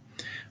 now.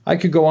 I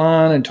could go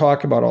on and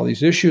talk about all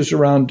these issues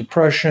around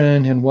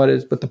depression and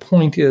but the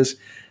point is,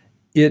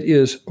 it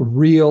is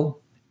real,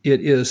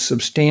 it is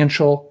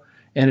substantial,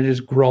 and it is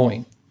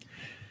growing.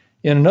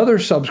 In another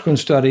subsequent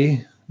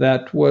study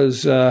that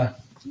was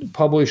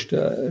published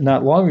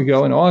not long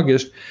ago in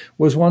August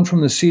was one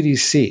from the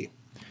CDC,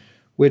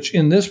 which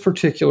in this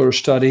particular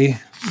study,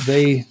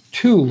 they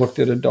too looked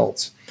at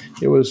adults.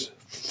 It was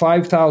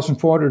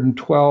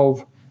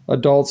 5,412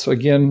 adults,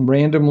 again,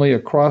 randomly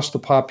across the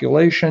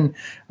population.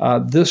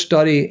 This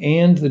study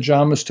and the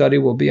JAMA study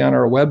will be on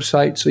our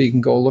website, so you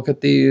can go look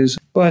at these.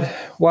 But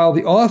while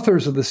the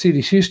authors of the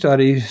CDC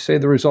study say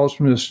the results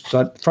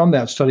from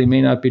that study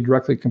may not be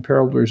directly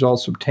comparable to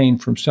results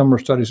obtained from similar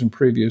studies in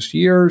previous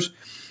years,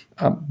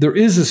 there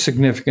is a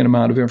significant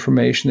amount of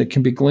information that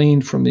can be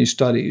gleaned from these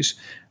studies.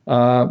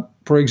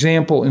 For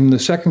example, in the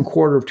second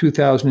quarter of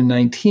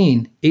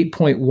 2019,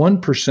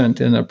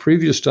 8.1% in a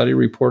previous study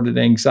reported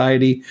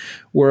anxiety,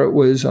 where it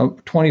was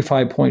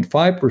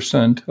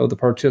 25.5% of the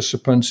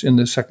participants in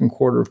the second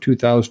quarter of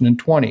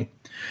 2020.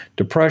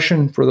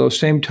 Depression for those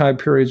same time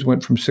periods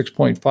went from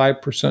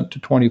 6.5% to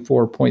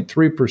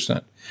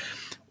 24.3%.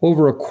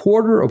 Over a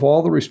quarter of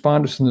all the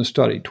respondents in the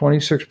study,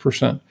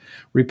 26%,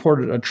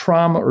 reported a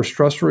trauma or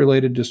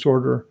stress-related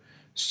disorder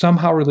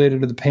somehow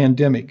related to the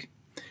pandemic.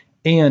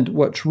 And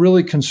what's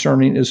really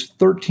concerning is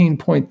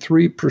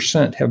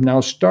 13.3% have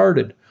now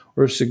started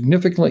or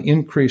significantly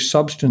increased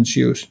substance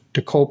use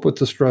to cope with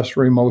the stress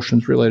or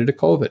emotions related to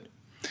COVID.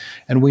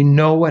 And we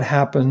know what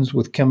happens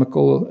with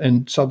chemical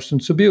and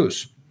substance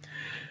abuse.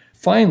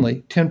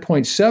 Finally,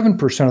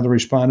 10.7% of the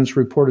respondents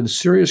reported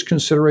serious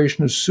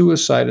consideration of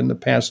suicide in the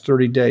past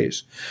 30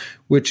 days,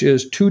 which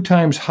is 2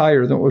 times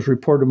higher than what was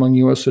reported among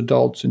U.S.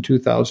 adults in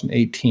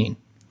 2018.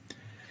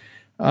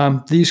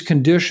 These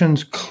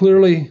conditions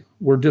clearly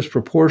were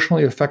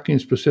disproportionately affecting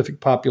specific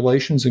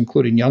populations,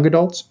 including young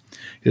adults,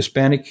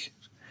 Hispanic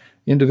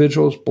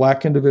individuals,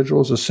 Black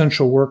individuals,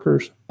 essential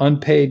workers,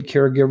 unpaid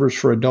caregivers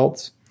for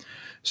adults.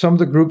 Some of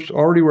the groups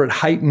already were at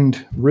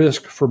heightened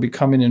risk for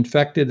becoming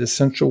infected,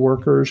 essential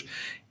workers,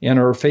 and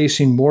are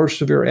facing more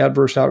severe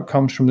adverse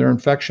outcomes from their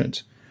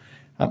infections.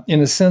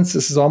 In a sense,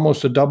 this is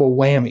almost a double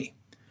whammy.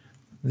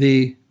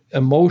 The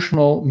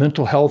emotional,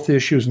 mental health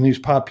issues in these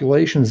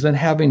populations, then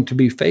having to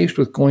be faced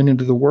with going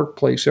into the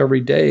workplace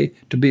every day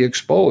to be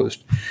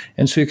exposed.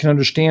 And so you can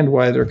understand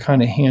why they're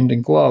kind of hand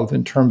in glove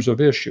in terms of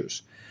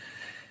issues.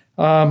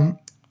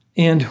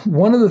 And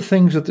one of the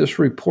things that this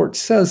report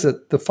says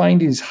that the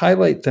findings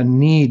highlight the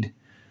need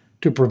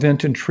to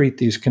prevent and treat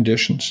these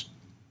conditions.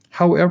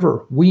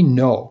 However, we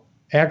know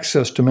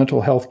access to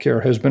mental health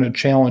care has been a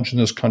challenge in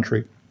this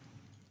country,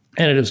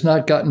 and it has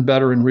not gotten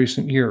better in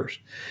recent years.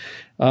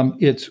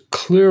 It's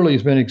clearly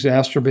has been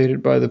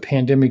exacerbated by the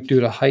pandemic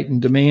due to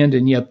heightened demand,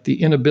 and yet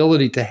the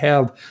inability to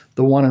have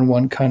the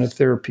one-on-one kind of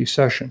therapy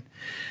session.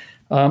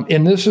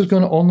 And this is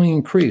going to only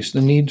increase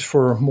the needs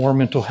for more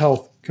mental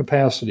health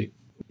capacity.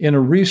 In a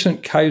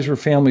recent Kaiser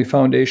Family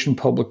Foundation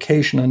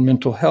publication on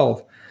mental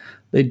health,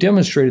 they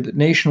demonstrated that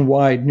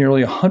nationwide,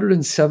 nearly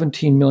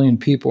 117 million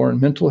people are in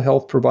mental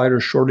health provider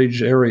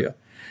shortage area,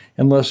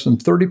 and less than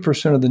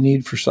 30% of the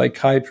need for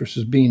psychiatrists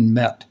is being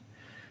met.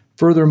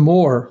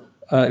 Furthermore,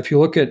 if you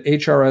look at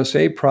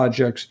HRSA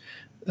projects,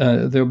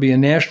 there'll be a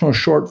national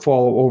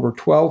shortfall of over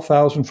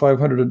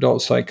 12,500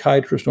 adult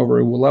psychiatrists and over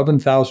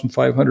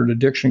 11,500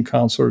 addiction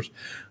counselors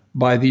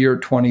by the year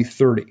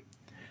 2030.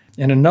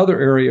 And another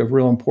area of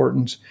real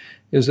importance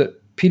is that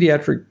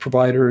pediatric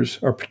providers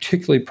are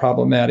particularly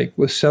problematic,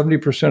 with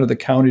 70% of the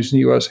counties in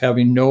the U.S.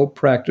 having no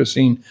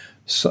practicing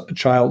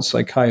child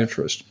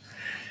psychiatrist.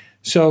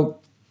 So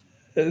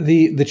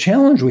the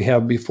challenge we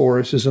have before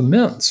us is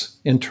immense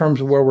in terms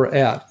of where we're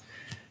at.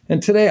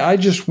 And today I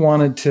just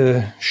wanted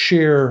to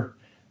share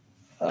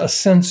a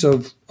sense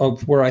of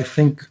where I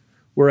think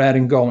we're at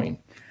and going.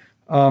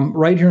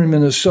 Right here in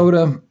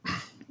Minnesota,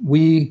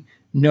 we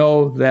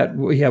know that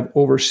we have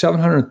over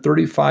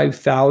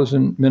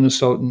 735,000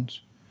 Minnesotans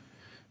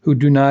who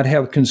do not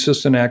have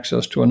consistent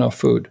access to enough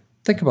food.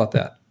 Think about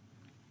that.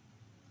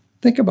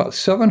 Think about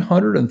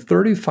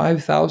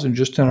 735,000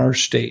 just in our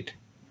state.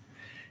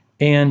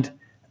 And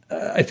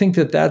I think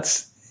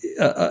that's,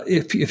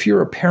 if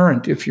you're a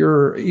parent, if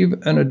you're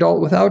even an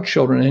adult without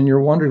children and you're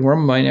wondering where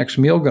my next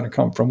meal going to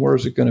come from, where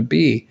is it going to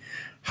be,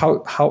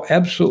 how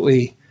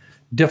absolutely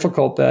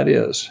difficult that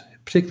is,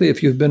 particularly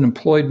if you've been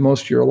employed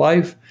most of your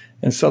life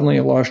and suddenly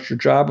you lost your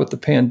job with the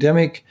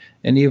pandemic,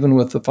 and even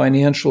with the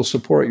financial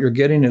support you're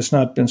getting, it's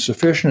not been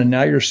sufficient, and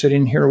now you're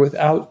sitting here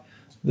without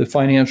the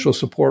financial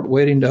support,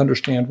 waiting to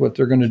understand what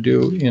they're going to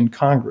do in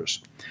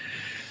Congress.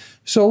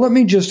 So let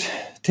me just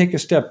take a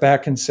step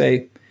back and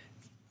say,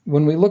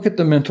 when we look at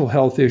the mental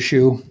health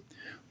issue,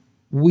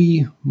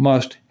 we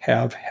must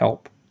have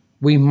help.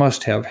 We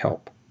must have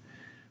help.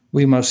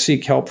 We must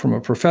seek help from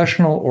a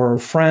professional or a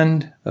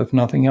friend, if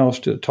nothing else,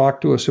 to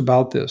talk to us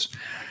about this.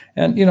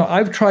 And,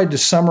 I've tried to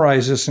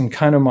summarize this in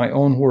kind of my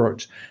own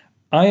words.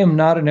 I am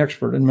not an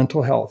expert in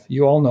mental health.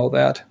 You all know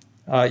that.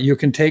 You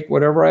can take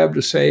whatever I have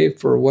to say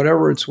for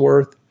whatever it's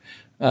worth.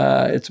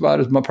 It's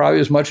about probably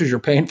as much as you're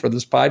paying for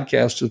this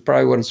podcast is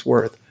probably what it's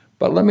worth.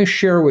 But let me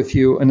share with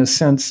you, in a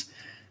sense,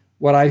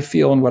 what I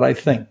feel and what I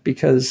think,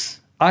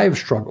 because I've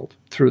struggled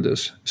through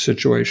this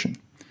situation.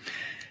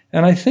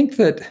 And I think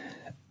that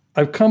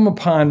I've come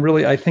upon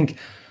really, I think,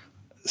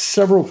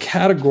 several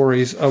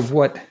categories of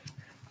what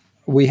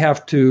we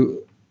have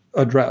to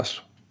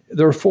address.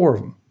 There are 4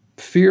 of them: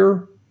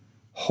 fear,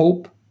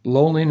 hope,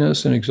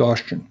 loneliness, and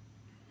exhaustion.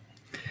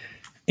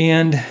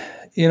 And,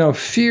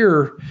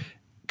 fear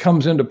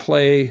comes into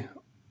play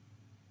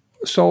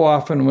so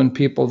often when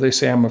they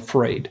say, I'm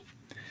afraid.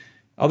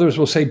 Others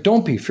will say,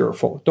 don't be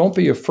fearful. Don't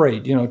be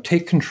afraid.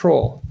 Take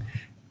control.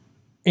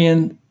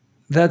 And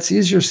that's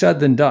easier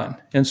said than done.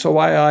 And so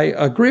I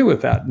agree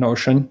with that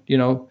notion.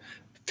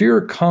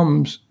 Fear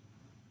comes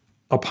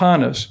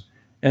upon us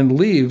and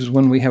leaves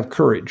when we have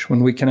courage,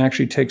 when we can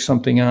actually take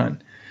something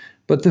on.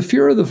 But the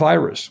fear of the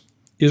virus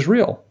is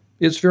real.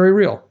 It's very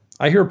real.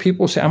 I hear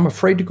people say, I'm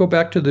afraid to go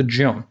back to the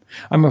gym.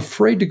 I'm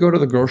afraid to go to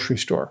the grocery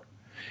store.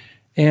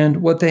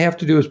 And what they have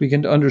to do is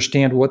begin to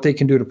understand what they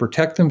can do to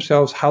protect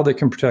themselves, how they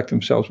can protect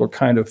themselves, what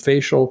kind of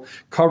facial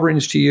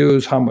coverings to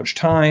use, how much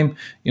time,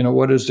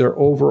 what is their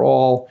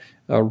overall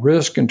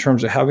risk in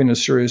terms of having a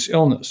serious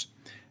illness.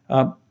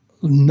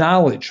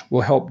 Knowledge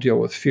will help deal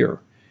with fear.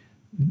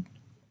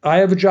 I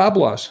have a job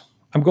loss.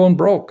 I'm going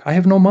broke. I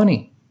have no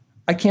money.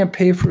 I can't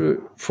pay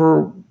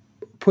for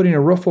putting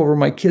a roof over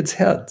my kids'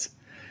 heads.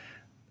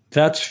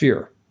 That's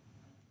fear.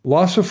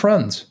 Loss of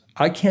friends.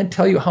 I can't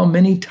tell you how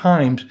many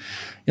times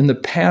in the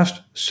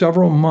past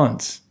several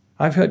months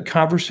I've had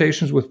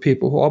conversations with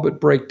people who all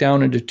but break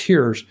down into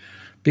tears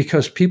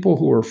because people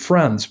who are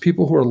friends,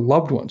 people who are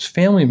loved ones,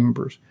 family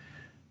members,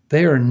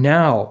 they are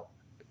now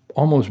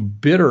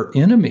almost bitter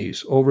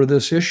enemies over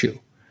this issue.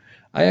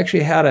 I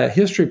actually had a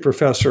history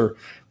professor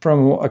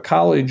from a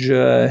college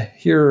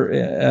here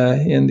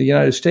in the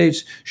United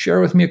States share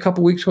with me a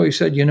couple weeks ago. He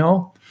said,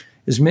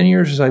 as many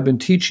years as I've been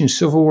teaching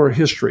Civil War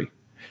history,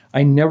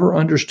 I never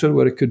understood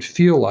what it could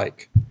feel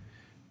like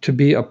to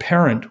be a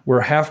parent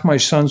where half my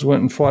sons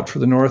went and fought for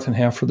the North and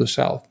half for the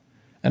South.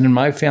 And in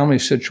my family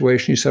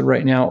situation, he said,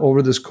 right now,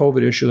 over this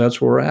COVID issue,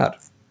 that's where we're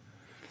at.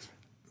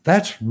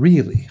 That's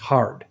really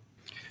hard.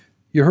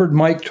 You heard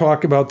Mike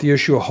talk about the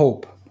issue of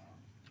hope.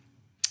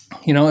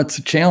 It's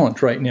a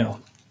challenge right now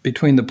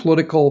between the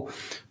political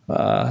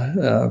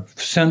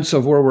sense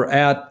of where we're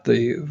at,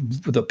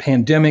 the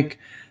pandemic.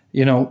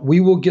 We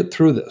will get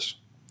through this.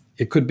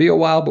 It could be a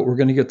while, but we're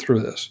going to get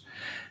through this.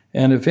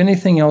 And if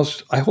anything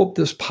else, I hope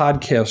this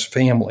podcast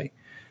family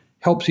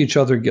helps each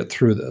other get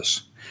through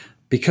this,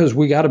 because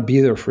we got to be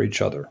there for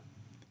each other.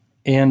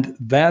 And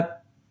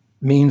that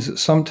means that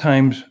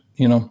sometimes,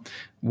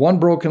 one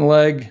broken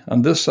leg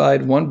on this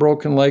side, one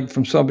broken leg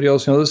from somebody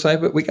else on the other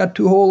side, but we got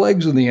 2 whole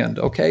legs in the end,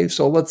 okay?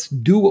 So let's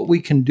do what we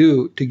can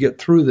do to get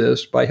through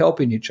this by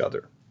helping each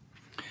other.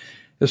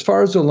 As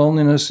far as the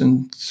loneliness,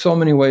 in so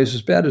many ways,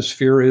 as bad as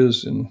fear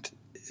is, and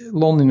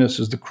loneliness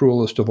is the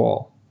cruelest of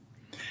all.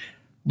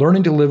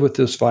 Learning to live with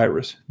this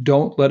virus,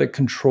 don't let it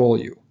control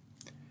you.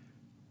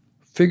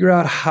 Figure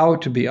out how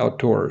to be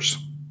outdoors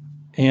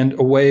and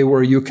a way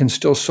where you can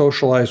still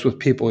socialize with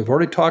people. We've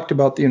already talked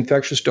about the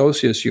infectious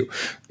dose issue.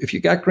 If you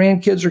got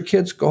grandkids or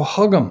kids, go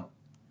hug them.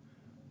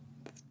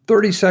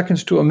 30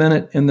 seconds to a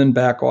minute and then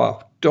back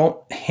off. Don't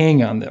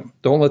hang on them.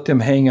 Don't let them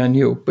hang on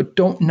you, but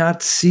don't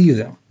not see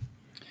them.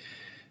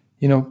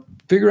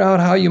 Figure out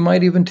how you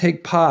might even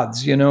take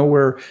pods,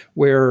 where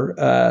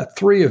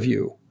 3 of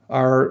you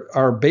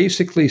are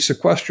basically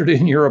sequestered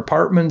in your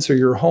apartments or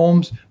your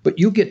homes, but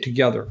you get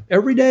together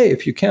every day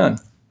if you can,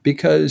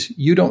 because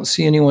you don't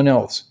see anyone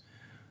else.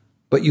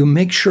 But you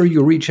make sure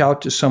you reach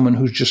out to someone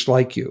who's just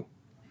like you.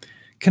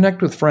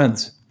 Connect with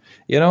friends.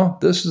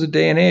 This is a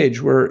day and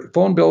age where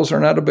phone bills are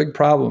not a big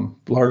problem,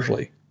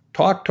 largely.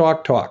 Talk.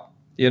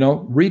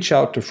 Reach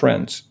out to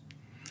friends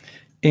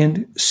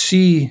and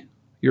see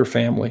your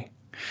family.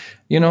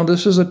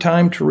 This is a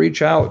time to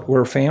reach out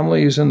where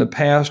families in the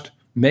past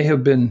may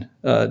have been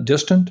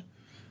distant,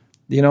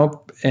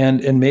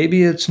 and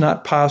maybe it's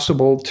not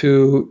possible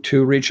to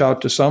reach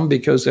out to some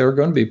because they're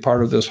going to be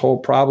part of this whole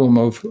problem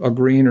of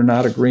agreeing or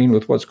not agreeing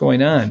with what's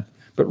going on.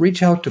 But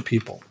reach out to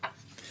people.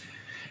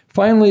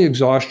 Finally,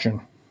 exhaustion.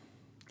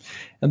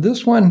 And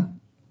this one,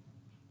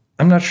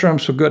 I'm not sure I'm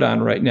so good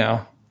on right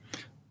now.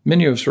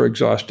 Many of us are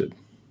exhausted,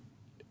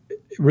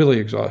 really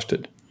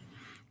exhausted.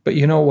 But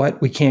you know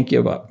what? We can't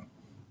give up.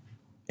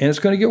 And it's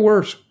going to get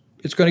worse.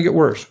 It's going to get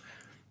worse.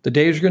 The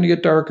days are going to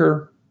get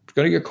darker. It's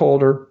going to get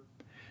colder.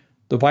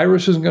 The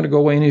virus isn't going to go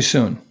away any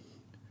soon.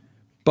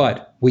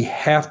 But we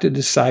have to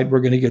decide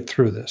we're going to get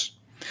through this.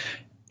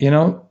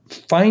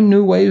 Find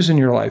new ways in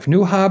your life,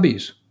 new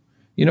hobbies,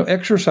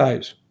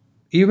 exercise.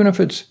 Even if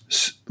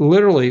it's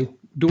literally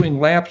doing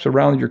laps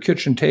around your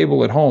kitchen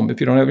table at home if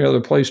you don't have any other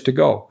place to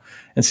go,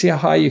 and see how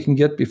high you can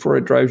get before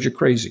it drives you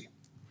crazy.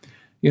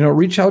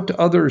 Reach out to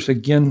others,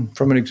 again,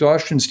 from an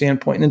exhaustion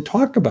standpoint, and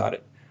talk about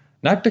it.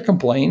 Not to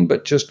complain,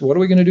 but just what are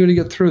we going to do to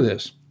get through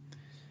this?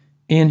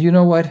 And you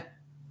know what?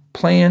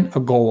 Plan a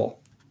goal.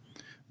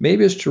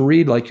 Maybe it's to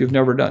read like you've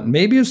never done.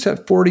 Maybe it's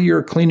that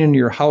 40-year cleaning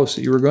your house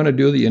that you were going to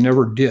do that you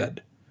never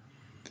did.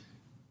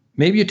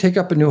 Maybe you take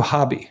up a new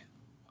hobby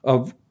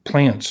of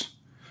plants,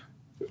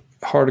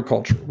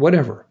 horticulture,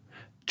 whatever.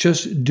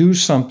 Just do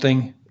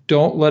something.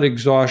 Don't let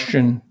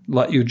exhaustion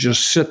let you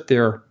just sit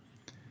there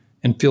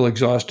and feel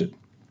exhausted.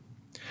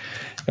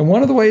 And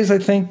one of the ways I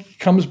think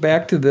comes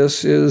back to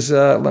this is,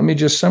 let me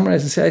just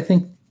summarize and say, I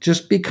think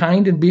just be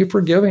kind and be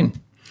forgiving.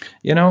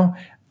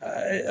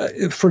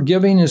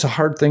 Forgiving is a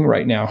hard thing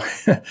right now,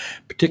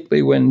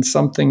 particularly when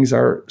some things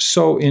are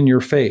so in your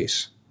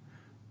face.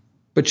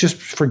 But just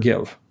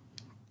forgive.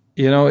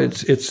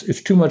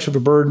 It's too much of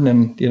a burden,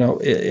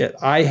 and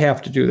I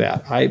have to do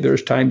that.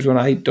 There's times when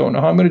I don't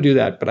know how I'm going to do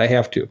that, but I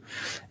have to.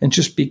 And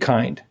just be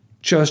kind.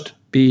 Just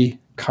be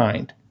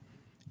kind.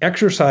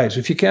 Exercise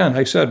if you can.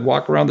 I said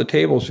walk around the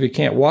tables if you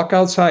can't. Walk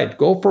outside.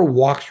 Go for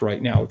walks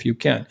right now if you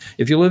can.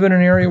 If you live in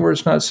an area where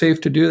it's not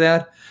safe to do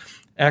that,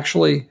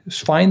 actually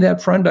find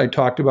that friend I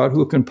talked about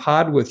who can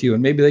pod with you,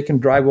 and maybe they can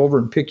drive over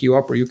and pick you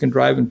up, or you can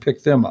drive and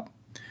pick them up.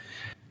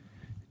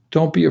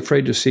 Don't be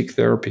afraid to seek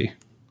therapy.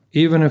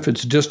 Even if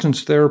it's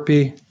distance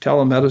therapy,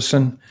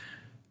 telemedicine,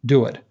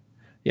 do it.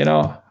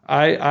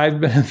 I've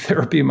been in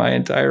therapy my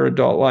entire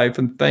adult life,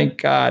 and thank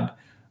God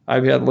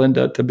I've had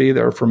Linda to be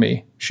there for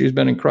me. She's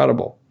been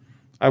incredible.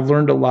 I've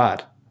learned a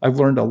lot.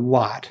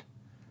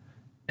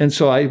 And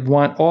so I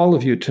want all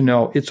of you to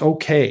know it's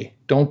okay.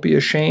 Don't be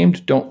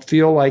ashamed. Don't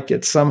feel like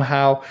it's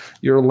somehow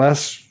you're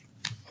less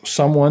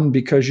someone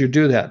because you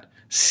do that.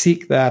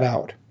 Seek that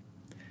out.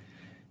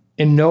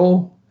 And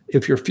know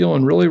if you're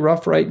feeling really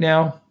rough right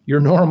now, you're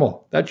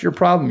normal. That's your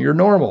problem. You're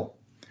normal.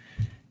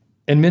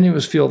 And many of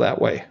us feel that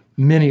way.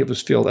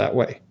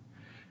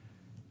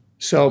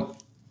 So,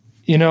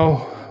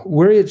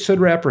 we're at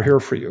SIDRAP are here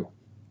for you.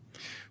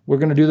 We're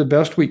going to do the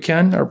best we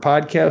can. Our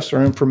podcasts,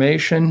 our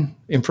information.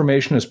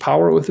 Information is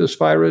power with this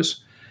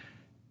virus.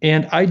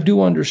 And I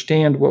do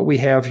understand what we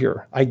have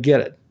here. I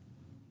get it.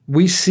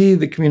 We see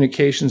the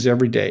communications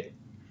every day.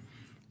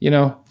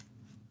 A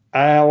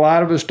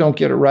lot of us don't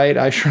get it right.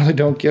 I surely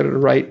don't get it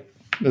right,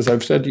 as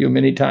I've said to you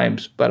many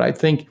times. But I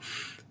think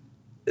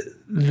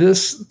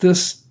this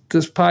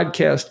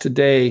podcast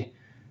today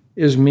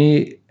is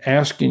me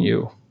asking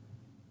you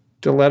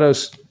to let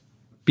us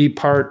be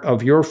part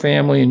of your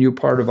family and you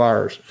part of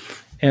ours.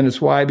 And it's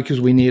why, because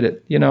we need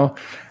it.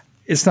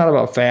 It's not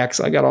about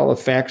facts. I got all the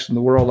facts in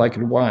the world I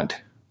could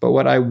want. But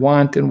what I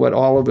want and what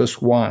all of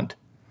us want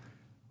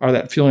are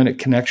that feeling of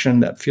connection,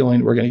 that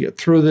feeling we're going to get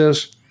through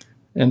this.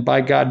 And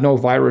by God, no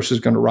virus is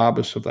going to rob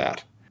us of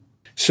that.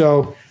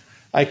 So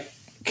I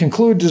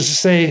conclude to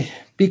say,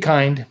 be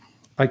kind.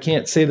 I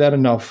can't say that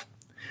enough.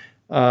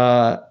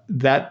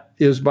 That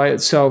is by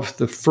itself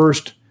the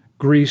first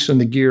grease in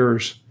the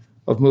gears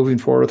of moving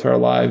forward with our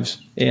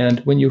lives. And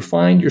when you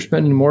find you're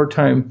spending more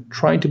time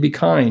trying to be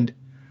kind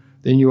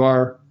than you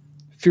are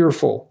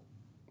fearful,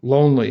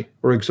 lonely,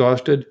 or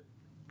exhausted,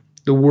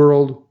 the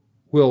world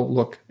will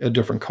look a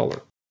different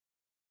color.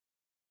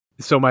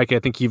 So, Mike, I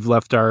think you've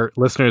left our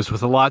listeners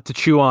with a lot to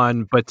chew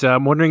on, but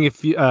I'm wondering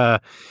if you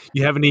have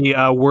any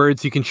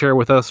words you can share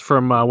with us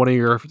from one of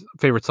your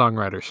favorite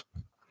songwriters.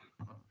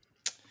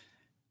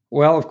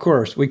 Well, of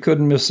course, we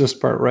couldn't miss this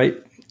part, right?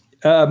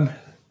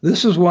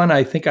 This is one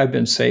I think I've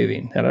been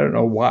saving, and I don't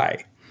know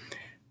why,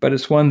 but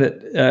it's one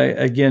that,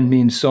 again,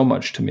 means so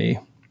much to me.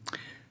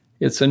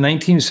 It's a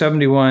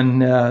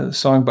 1971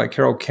 song by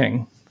Carole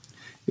King.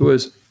 It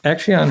was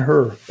actually on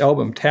her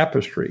album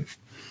Tapestry.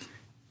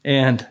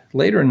 And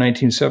later in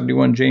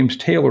 1971, James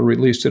Taylor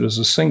released it as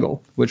a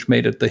single, which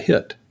made it the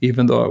hit,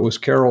 even though it was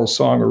Carole's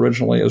song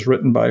originally as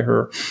written by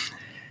her.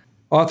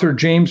 Author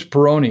James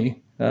Perroni,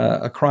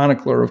 a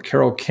chronicler of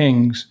Carole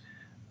King's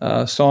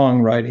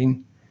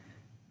songwriting,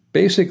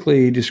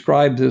 basically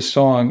described this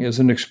song as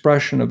an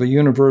expression of a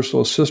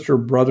universal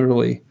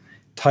sister-brotherly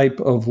type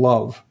of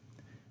love,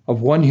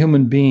 of one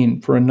human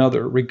being for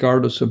another,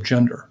 regardless of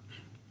gender.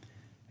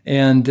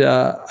 And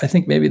I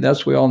think maybe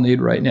that's what we all need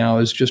right now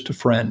is just a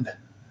friend.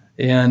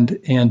 And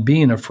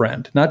being a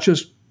friend, not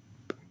just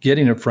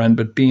getting a friend,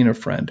 but being a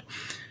friend.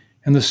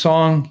 And the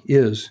song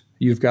is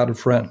You've Got a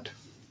Friend.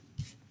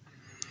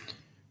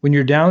 When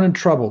you're down and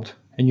troubled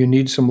and you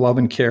need some love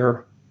and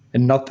care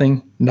and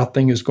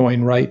nothing is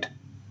going right,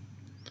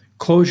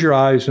 close your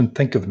eyes and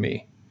think of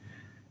me,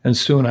 and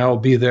soon I will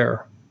be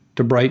there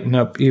to brighten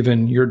up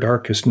even your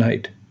darkest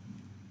night.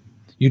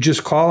 You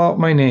just call out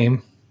my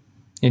name,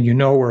 and you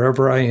know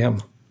wherever I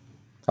am,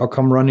 I'll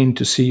come running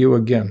to see you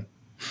again.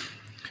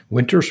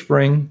 Winter,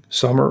 spring,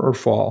 summer, or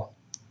fall,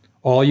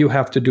 all you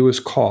have to do is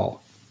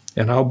call,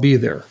 and I'll be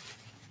there.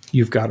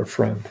 You've got a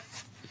friend.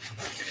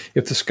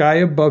 If the sky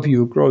above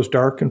you grows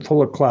dark and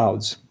full of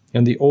clouds,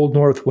 and the old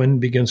north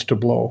wind begins to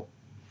blow,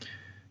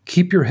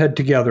 keep your head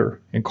together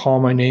and call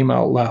my name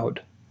out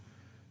loud.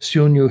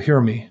 Soon you'll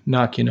hear me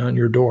knocking on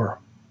your door.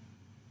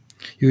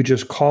 You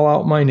just call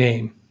out my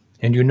name,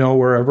 and you know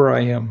wherever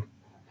I am,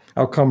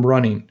 I'll come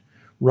running,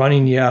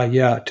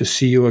 yeah, to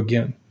see you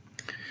again.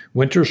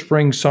 Winter,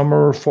 spring,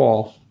 summer, or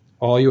fall,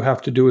 all you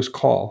have to do is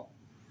call,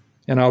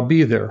 and I'll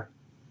be there,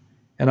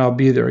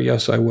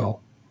 yes, I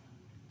will.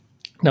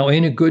 Now,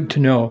 ain't it good to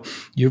know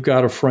you've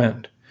got a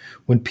friend?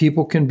 When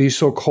people can be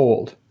so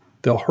cold,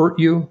 they'll hurt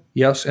you,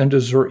 yes, and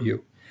desert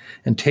you,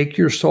 and take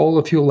your soul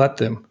if you let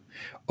them.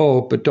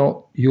 Oh, but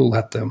don't you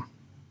let them.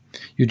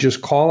 You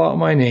just call out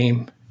my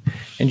name,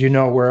 and you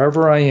know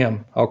wherever I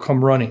am, I'll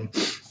come running,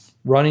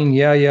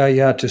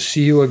 yeah, to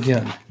see you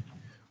again.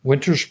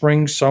 Winter,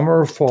 spring, summer,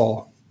 or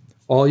fall,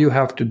 all you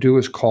have to do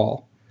is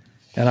call,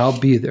 and I'll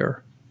be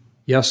there.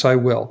 Yes, I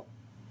will.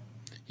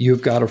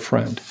 You've got a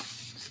friend.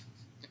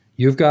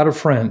 You've got a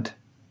friend.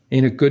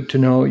 Ain't it good to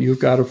know you've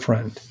got a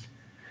friend?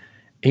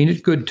 Ain't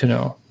it good to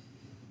know?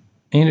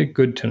 Ain't it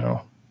good to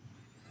know?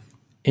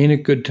 Ain't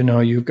it good to know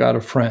you've got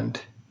a friend?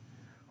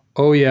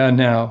 Oh, yeah,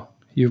 now,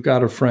 you've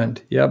got a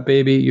friend. Yeah,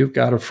 baby, you've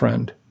got a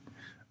friend.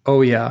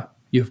 Oh, yeah,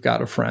 you've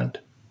got a friend.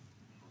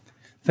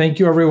 Thank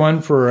you,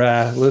 everyone, for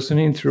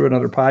listening through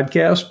another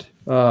podcast.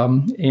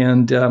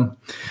 And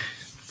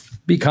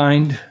be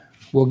kind.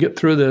 We'll get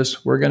through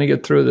this. We're going to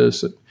get through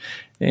this.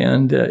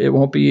 And it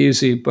won't be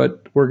easy,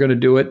 but we're going to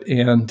do it.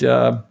 And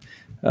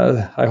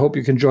I hope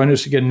you can join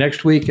us again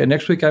next week. And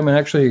next week, I'm going to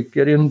actually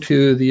get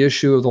into the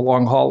issue of the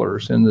long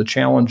haulers and the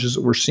challenges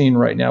that we're seeing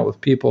right now with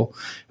people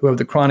who have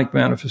the chronic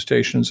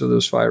manifestations of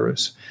this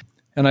virus.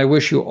 And I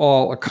wish you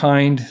all a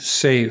kind,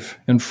 safe,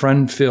 and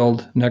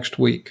friend-filled next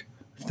week.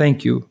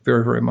 Thank you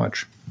very, very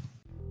much.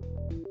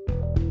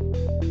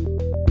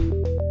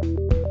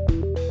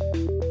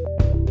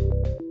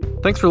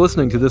 Thanks for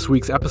listening to this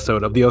week's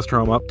episode of the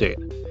Osterholm Update.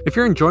 If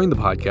you're enjoying the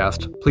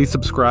podcast, please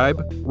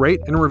subscribe,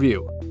 rate, and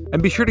review.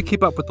 And be sure to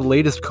keep up with the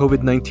latest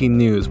COVID-19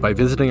 news by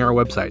visiting our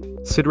website,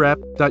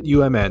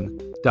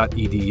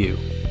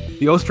 cidrap.umn.edu.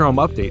 The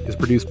Osterholm Update is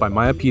produced by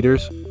Maya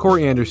Peters,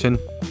 Corey Anderson,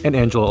 and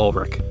Angela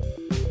Ulrich.